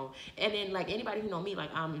 come on. And then, like, anybody who know me,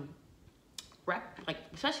 like, like,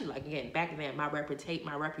 especially, like, again, back then, my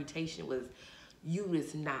reputation was, you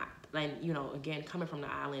is not. Like, you know, again, coming from the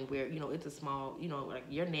island where, you know, it's a small, you know, like,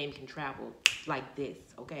 your name can travel like this,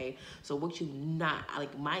 okay? So what you not,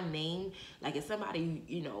 like, my name, like, if somebody,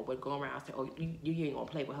 you know, would go around and say, oh, you ain't gonna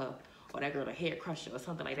play with her, or that girl a hair crusher or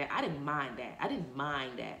something like that, I didn't mind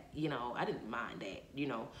that. You know, I didn't mind that, you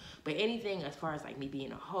know. But anything as far as, like, me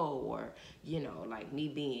being a hoe, or, you know, like, me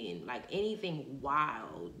being, like, anything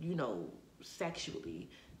wild, you know, sexually,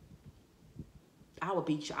 I would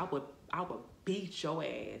beat your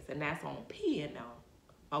ass, and that's on P and now.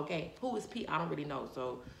 Okay, who is P? I don't really know.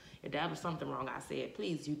 So if that was something wrong I said,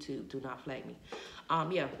 please, YouTube, do not flag me.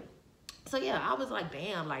 Yeah. So yeah, I was like,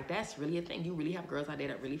 damn, like, that's really a thing. You really have girls out there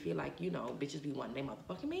that really feel like, you know, bitches be wanting their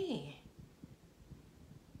motherfucking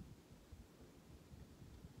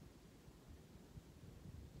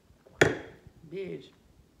man. Bitch.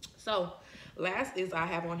 So last is I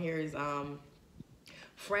have on here is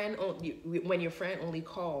when your friend only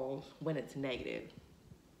calls when it's negative.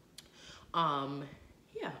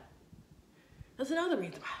 Yeah, that's another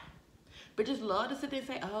reason why. But just love to sit there and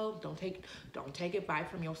say, oh, don't take advice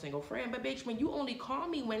from your single friend. But bitch, when you only call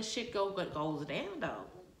me when shit goes down, though.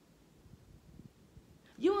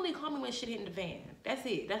 You only call me when shit hitting the fan. That's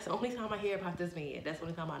it. That's the only time I hear about this man. That's the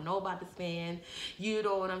only time I know about this man. You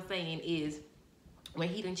know what I'm saying, is when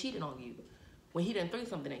he done cheated on you. When he done threw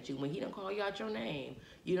something at you. When he done call you out your name.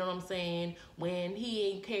 You know what I'm saying? When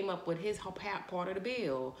he came up with his part of the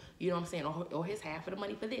bill. You know what I'm saying? Or his half of the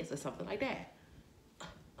money for this or something like that.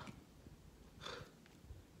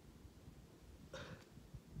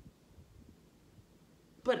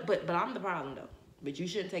 But I'm the problem, though. But you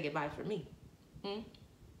shouldn't take advice from me.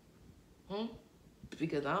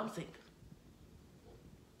 Because I'm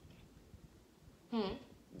single.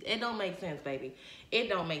 It don't make sense, baby. It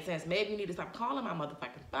don't make sense. Maybe you need to stop calling my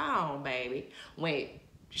motherfucking phone, baby, when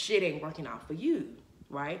shit ain't working out for you,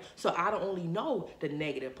 right? So I don't only know the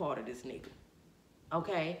negative part of this nigga.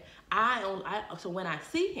 Okay? So when I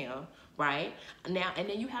see him, right? Now, and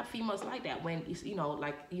then you have females like that when, you know,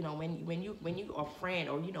 like, you know, when you are a friend,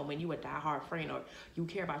 or, you know, when you a diehard friend, or you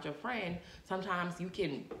care about your friend, sometimes you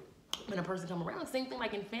can, when a person come around, same thing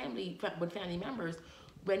like in family, with family members,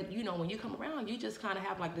 when, you know, when you come around, you just kind of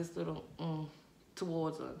have like this little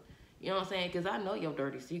towards them. You know what I'm saying? Because I know your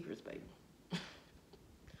dirty secrets, baby.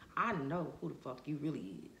 I know who the fuck you really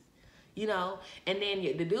is. You know? And then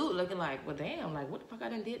the dude looking like, well, damn, like, what the fuck I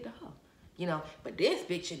done did to her? You know? But this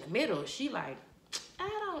bitch in the middle, she like,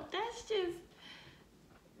 that's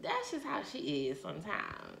just how she is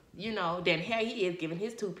sometimes. You know? Then here he is giving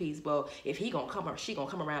his two-piece. Well, if he gonna come, or she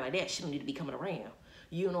gonna come around like that, she don't need to be coming around.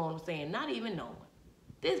 You know what I'm saying? Not even knowing.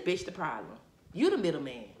 This bitch the problem. You the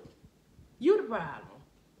middleman. You the problem.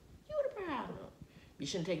 You the problem. You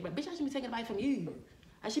shouldn't take advice. Bitch, I should be taking advice from you.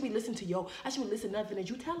 I should be listening to nothing that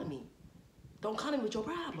you telling me. Don't come in with your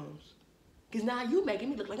problems. Because now you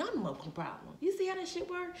making me look like I'm the motherfucking problem. You see how that shit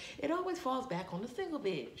work? It always falls back on the single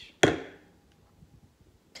bitch.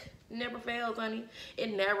 Never fails, honey.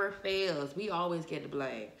 It never fails. We always get the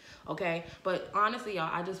blame. Okay? But honestly,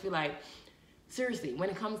 y'all, I just feel like, seriously, when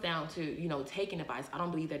it comes down to, you know, taking advice, I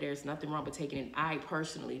don't believe that there's nothing wrong with taking it. I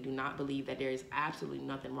personally do not believe that there is absolutely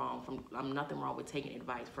nothing wrong with taking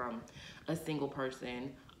advice from a single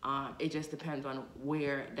person. It just depends on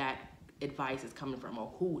where that advice is coming from,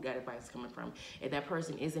 or who that advice is coming from. If that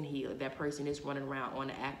person isn't healed, if that person is running around on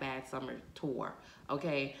the Act Bad Summer tour,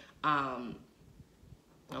 okay, I'm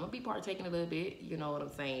gonna be partaking a little bit, you know what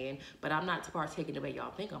I'm saying? But I'm not partaking the way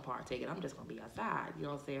y'all think I'm partaking. I'm just gonna be outside, you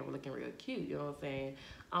know what I'm saying? We're looking real cute, you know what I'm saying?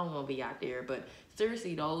 I'm gonna be out there. But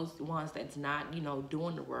seriously, those ones that's not, you know,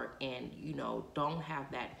 doing the work, and, you know, don't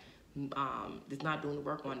have that, that's not doing the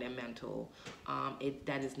work on their mental,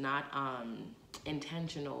 that is not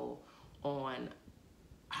intentional on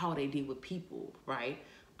how they deal with people, right?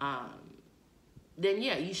 Then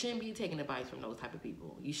yeah, you shouldn't be taking advice from those type of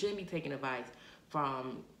people. You shouldn't be taking advice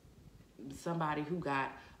from somebody who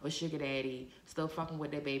got a sugar daddy, still fucking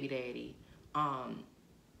with their baby daddy,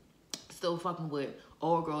 still fucking with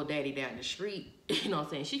old girl daddy down the street. You know what I'm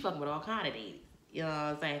saying? She fucking with all kind of daddies. You know what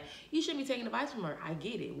I'm saying? You shouldn't be taking advice from her. I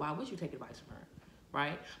get it. Why would you take advice from her?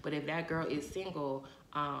 right? But if that girl is single,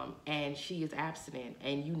 and she is abstinent,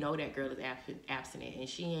 and you know that girl is abstinent, and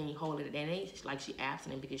she ain't holding it, and it ain't like she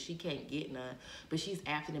abstinent because she can't get none, but she's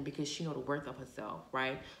abstinent because she know the worth of herself,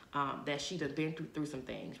 right? That she done been through some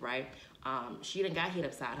things, right? She done got hit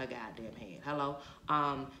upside her goddamn head. Hello.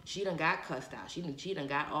 She done got cussed out. She done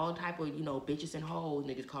got all type of, bitches and hoes,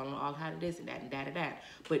 niggas calling her all kind of this and that and that and that.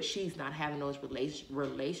 But she's not having those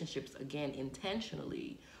relationships again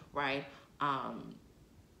intentionally, right?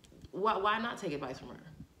 Why not take advice from her?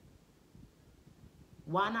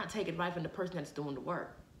 Why not take advice from the person that's doing the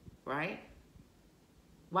work, right?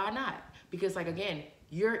 Why not? Because, like, again,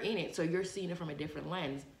 you're in it, so you're seeing it from a different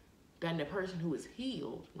lens than the person who is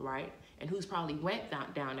healed, right? And who's probably went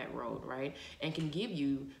down that road, right? And can give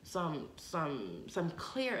you some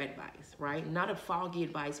clear advice, right? Not a foggy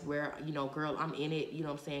advice where, girl, I'm in it, you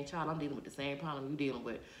know what I'm saying? Child, I'm dealing with the same problem you're dealing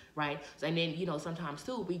with, right? So, and then, sometimes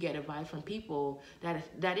too, we get advice from people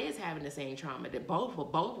that is having the same trauma, that both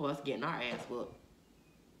of us getting our ass whooped.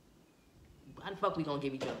 How the fuck we gonna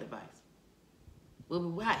give each other advice?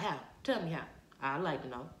 Well, how? Tell me how. I'd like to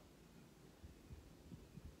know.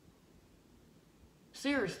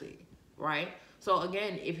 Seriously, right? So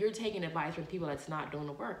again, if you're taking advice from people that's not doing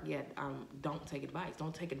the work, don't take advice.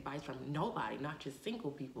 Don't take advice from nobody, not just single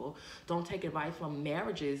people. Don't take advice from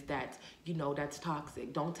marriages that's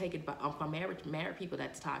toxic. Don't take advice from married people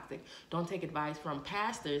that's toxic. Don't take advice from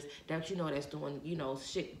pastors that that's doing,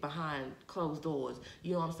 shit behind closed doors.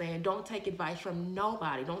 You know what I'm saying? Don't take advice from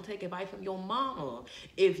nobody. Don't take advice from your mama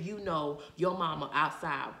if you know your mama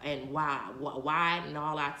outside and why and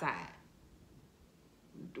all outside.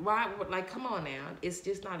 Why? Like, come on now. It's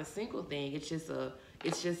just not a single thing. I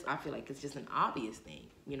feel like it's just an obvious thing.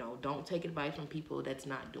 Don't take advice from people that's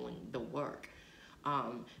not doing the work.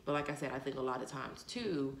 But like I said, I think a lot of times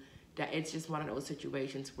too, that it's just one of those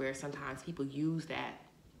situations where sometimes people use that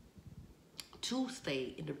to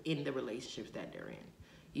stay in the relationships that they're in.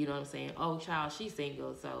 You know what I'm saying? Oh, child, she's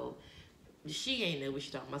single, so she ain't know what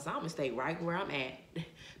she's talking about. So I'm gonna stay right where I'm at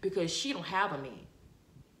because she don't have a man.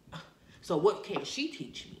 So what can she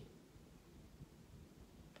teach me?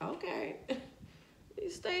 Okay,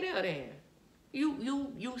 you stay there then.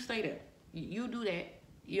 You stay there. You do that.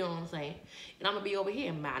 You know what I'm saying? And I'm gonna be over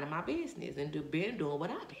here minding my business and been doing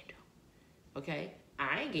what I've been doing. Okay,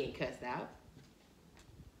 I ain't getting cussed out.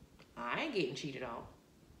 I ain't getting cheated on.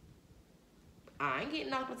 I ain't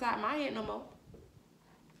getting knocked upside my head no more.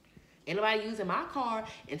 Ain't nobody using my car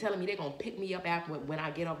and telling me they're gonna pick me up after when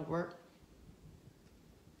I get off of work.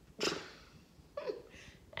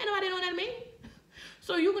 Ain't nobody doing that to me.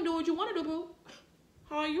 So you can do what you want to do, boo.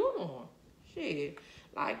 How you doing? Shit.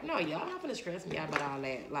 Like, no, y'all not gonna stress me out about all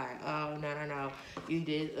that. Like, oh, no. You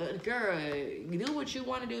did. Girl, you do what you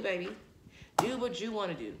want to do, baby. Do what you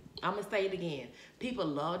want to do. I'm going to say it again. People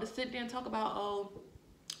love to sit there and talk about, oh,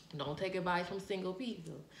 don't take advice from single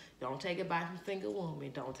people. Don't take advice from single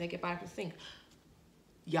women. Don't take advice from single.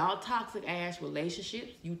 Y'all toxic ass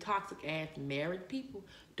relationships, you toxic ass married people,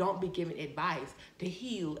 don't be giving advice to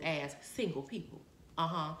healed ass single people.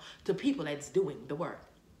 To people that's doing the work.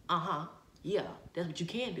 Yeah, that's what you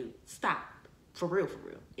can do. Stop. For real,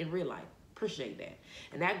 in real life. Appreciate that.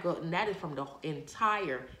 And that is from the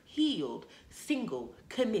entire healed single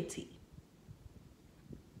committee.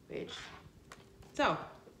 Bitch. So,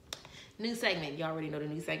 new segment. Y'all already know the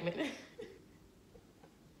new segment.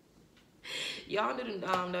 Y'all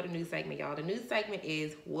know the new segment, y'all. The new segment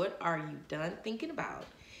is, what are you done thinking about?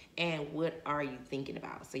 And what are you thinking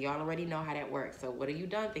about? So y'all already know how that works. So what are you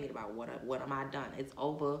done thinking about? What am I done? It's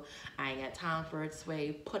over. I ain't got time for it,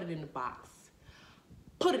 Sway. Put it in the box.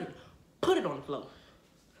 Put it on the floor.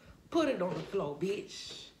 Put it on the floor,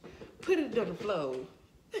 bitch. Put it on the floor.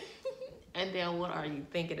 And then what are you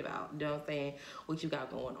thinking about? You know what I'm saying? What you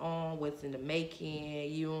got going on? What's in the making?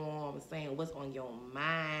 You know what I'm saying? What's on your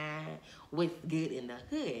mind? What's good in the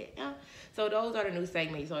hood? Yeah? So those are the new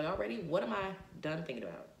segments. So y'all ready? What am I done thinking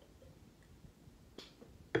about?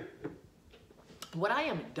 What I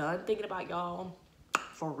am done thinking about, y'all,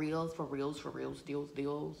 for reals,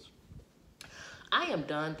 deals. I am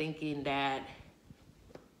done thinking that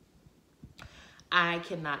I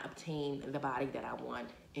cannot obtain the body that I want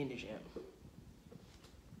in the gym.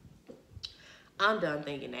 I'm done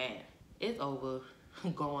thinking that. It's over.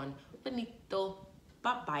 Gone. Finito.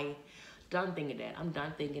 Bye-bye. Done thinking that. I'm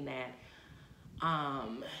done thinking that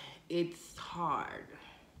it's hard.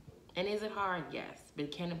 And is it hard? Yes.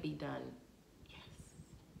 But can it be done? Yes.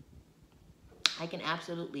 I can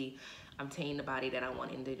absolutely obtain the body that I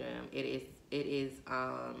want in the gym. It is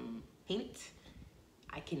hint.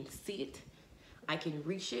 I can see it. I can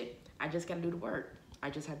reach it. I just gotta do the work. I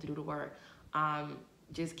just have to do the work.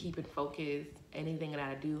 Just keeping focused, anything that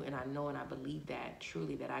I do, and I know and I believe that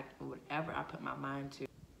truly that whatever I put my mind to,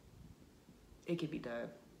 it can be done.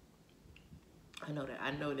 I know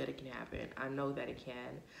that it can happen. I know that it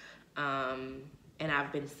can. And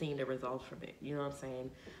I've been seeing the results from it. You know what I'm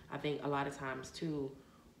saying? I think a lot of times too,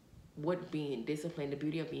 what being disciplined, the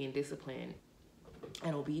beauty of being disciplined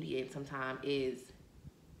and obedient sometimes is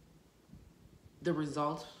the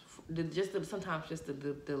results, sometimes just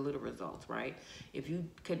the little results, right? If you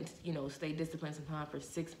couldn't, stay disciplined sometimes for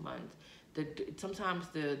 6 months, sometimes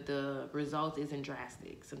the result isn't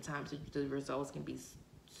drastic. Sometimes the results can be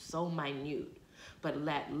so minute, but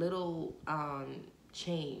that little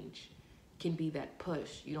change can be that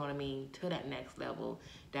push, you know what I mean, to that next level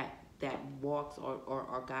that walks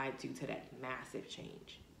or guides you to that massive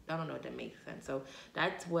change. I don't know if that makes sense. So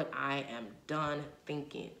that's what I am done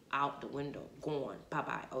thinking. Out the window, gone,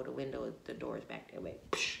 bye-bye. Oh, the window, the door is back there. Wait,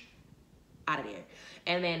 out of there.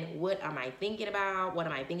 And then what am I thinking about? What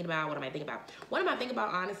am I thinking about?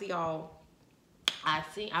 Honestly, y'all, I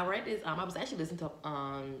read this. I was actually listening to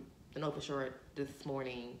the Know For Sure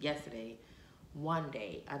yesterday,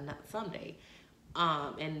 not Sunday.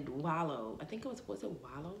 And Wallow, I think was it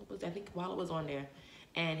Wallow? I think Wallow was on there,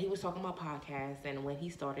 and he was talking about podcasts and when he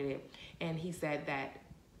started it, and he said that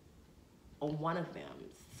on one of them,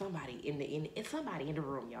 somebody in the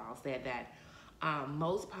room, y'all, said that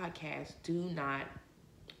most podcasts do not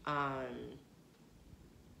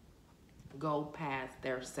go past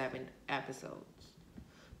their 7 episodes.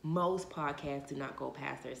 Most podcasts do not go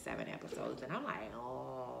past their 7 episodes, and I'm like,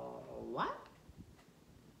 oh, what?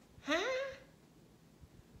 Huh?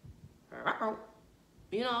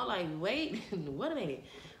 Like, wait, wait a minute.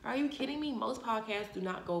 Are you kidding me? Most podcasts do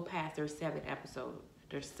not go past their 7 episodes.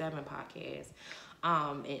 There's 7 podcasts.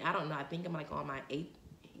 And I don't know. I think I'm like on my 18th,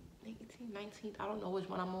 19th. I don't know which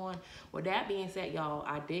one I'm on. With that being said, y'all,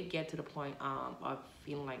 I did get to the point of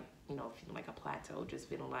feeling like, feeling like a plateau. Just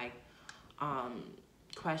feeling like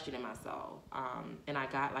questioning myself. And I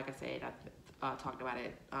got, like I said, I talked about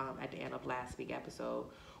it at the end of last week's episode,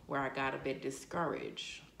 where I got a bit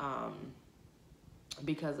discouraged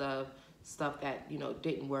because of stuff that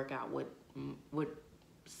didn't work out with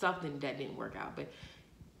something that didn't work out. But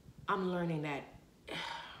I'm learning that,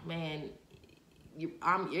 man,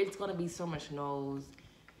 it's gonna be so much no's.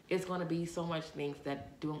 It's gonna be so much things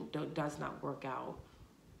that does not work out.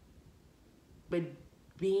 But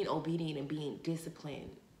being obedient and being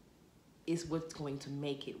disciplined is what's going to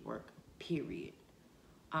make it work. Period.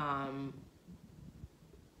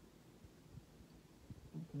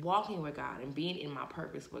 Walking with God and being in my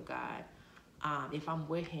purpose with God, if I'm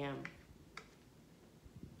with Him,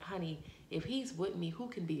 honey, if He's with me, who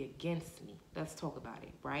can be against me? Let's talk about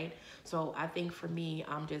it, right? So I think for me,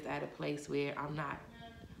 I'm just at a place where I'm not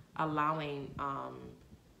allowing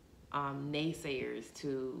naysayers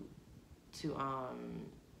to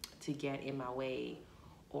get in my way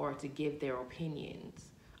or to give their opinions.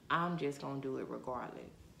 I'm just gonna do it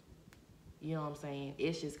regardless. You know what I'm saying?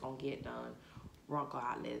 It's just gonna get done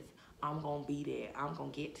regardless. I'm gonna be there. I'm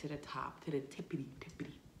gonna get to the top, to the tippity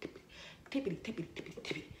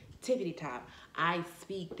top. I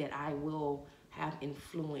speak that I will have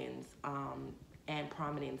influence and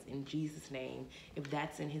prominence in Jesus' name, if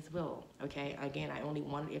that's in His will. Okay. Again, I only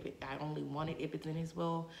want it if it's in His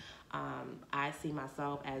will. I see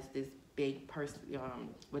myself as this big person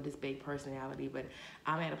with this big personality, but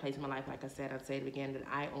I'm at a place in my life, like I said, I'll say it again, that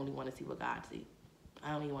I only want to see what God sees.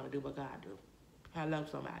 I only want to do what God do. I love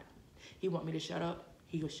somebody. He want me to shut up,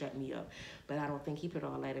 He will shut me up. But I don't think He put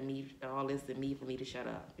all this in me for me to shut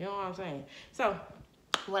up. You know what I'm saying? So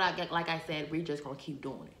what I get, like I said, we're just gonna keep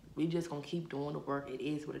doing it. We're just gonna keep doing the work. It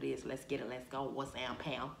is what it is. Let's get it. Let's go. What's Sam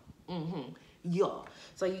Pam? Yeah.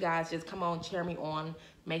 So you guys just come on, cheer me on.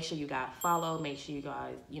 Make sure you guys follow. Make sure you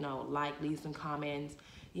guys, like, leave some comments.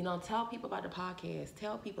 Tell people about the podcast.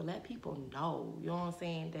 Tell people, let people know. You know what I'm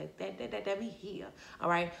saying? That we here. All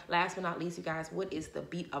right. Last but not least, you guys, what is the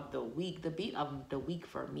beat of the week? The beat of the week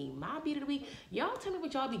for me, my beat of the week. Y'all tell me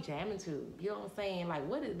what y'all be jamming to. You know what I'm saying? Like,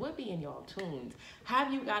 what be in y'all tunes?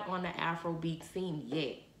 Have you got on the Afrobeat scene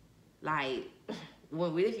yet? Like,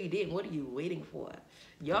 well, if you didn't, what are you waiting for?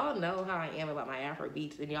 Y'all know how I am about my Afro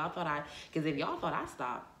beats, and y'all thought because if y'all thought I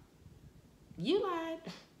stopped, you lied.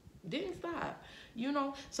 Didn't stop.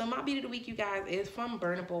 So my beat of the week, you guys, is from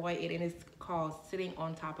Burna Boy, and it is called Sitting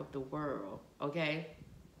on Top of the World, okay?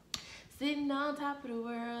 Sitting on top of the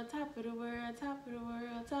world, top of the world, top of the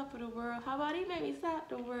world, top of the world. How about he made me stop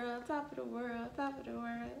the world, top of the world, top of the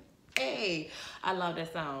world. Hey, I love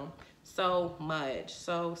that song so much,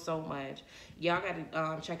 so much. Y'all got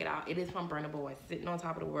to check it out. It is from Burna Boy, Sitting on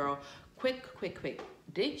Top of the World. quick.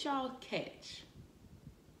 Did y'all catch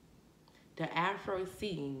the Afro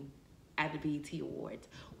scene at the BET Awards?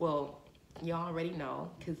 Well, y'all already know,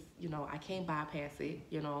 because, you know, I can't bypass it,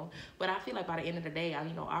 you know. But I feel like by the end of the day,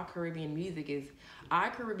 you know, our Caribbean music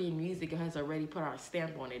has already put our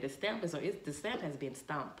stamp on it. The stamp has been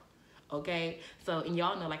stamped, okay? So, and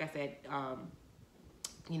y'all know, like I said,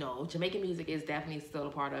 you know, Jamaican music is definitely still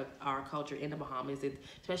a part of our culture in the Bahamas. It's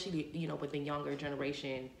especially, you know, with the younger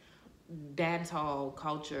generation, dancehall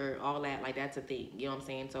culture, all that, like, that's a thing, you know what I'm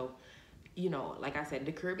saying? So, you know, like I said,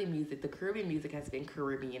 the Caribbean music has been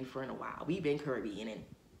Caribbean for a while. We've been Caribbean, and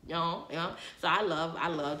you know. So I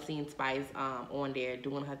love seeing Spice on there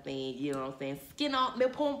doing her thing. You know what I'm saying? Skin out me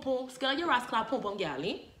pom pom, skin out your ass clap pom pom,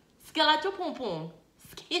 galley. Skin out your pom pom,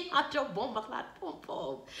 skin out your bomba clap pom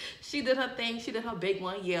pom. She did her thing. She did her big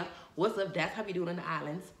one. Yeah. What's up? That's how we do it in the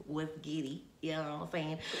islands with Giddy. You know what I'm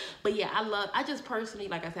saying? But yeah, I just personally,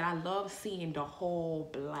 like I said, I love seeing the whole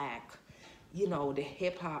black, you know, the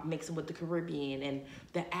hip hop mixing with the Caribbean and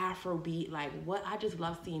the Afro beat. Like, what I just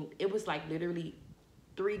love seeing, it was like literally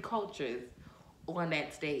 3 cultures on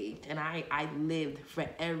that stage, and I lived for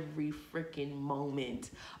every freaking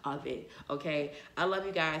moment of it. Okay, I love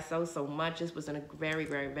you guys so much. This was a very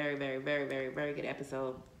good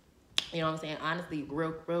episode. You know what I'm saying? Honestly,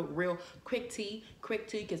 real quick tea,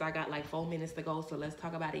 because I got like 4 minutes to go, so let's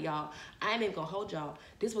talk about it, y'all. I ain't even gonna hold y'all.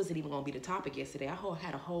 This wasn't even gonna be the topic yesterday. I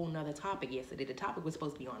had a whole nother topic yesterday. The topic was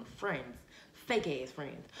supposed to be on friends. Fake ass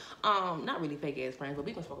friends. Not really fake ass friends, but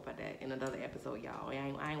we gonna talk about that in another episode, y'all. I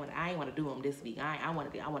ain't wanna do them this week. I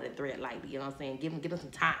want to thread lightly, you know what I'm saying? Give them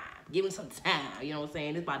some time. Give them some time, you know what I'm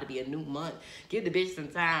saying? It's about to be a new month. Give the bitch some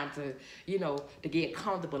time to, you know, to get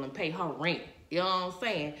comfortable and pay her rent. You know what I'm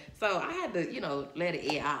saying? So I had to, you know, let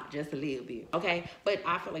it air out just a little bit, okay? But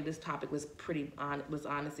I felt like this topic was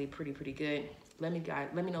honestly pretty good. Let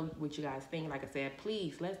me know what you guys think. Like I said,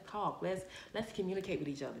 please, let's talk. Let's communicate with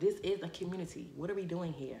each other. This is a community. What are we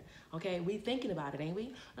doing here? Okay, we thinking about it, ain't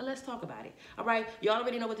we? Now let's talk about it. All right, y'all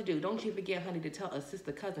already know what to do. Don't you forget, honey, to tell a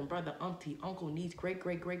sister, cousin, brother, auntie, uncle, niece, great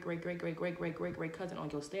cousin on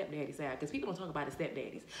your stepdaddy side. Because people don't talk about the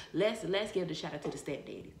stepdaddies. Let's give the shout out to the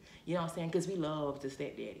stepdaddies. You know what I'm saying? Because we love the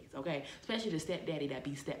stepdaddies, okay? Especially the stepdaddy that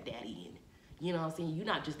be stepdaddying. You know what I'm saying? You're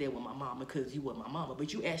not just there with my mama because you were my mama,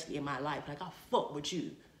 but you actually in my life. Like, I fuck with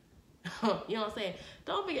you. You know what I'm saying?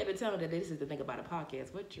 Don't forget to tell me that this is the Think About It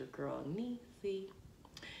podcast with your girl, Niecy.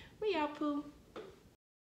 We out, poo.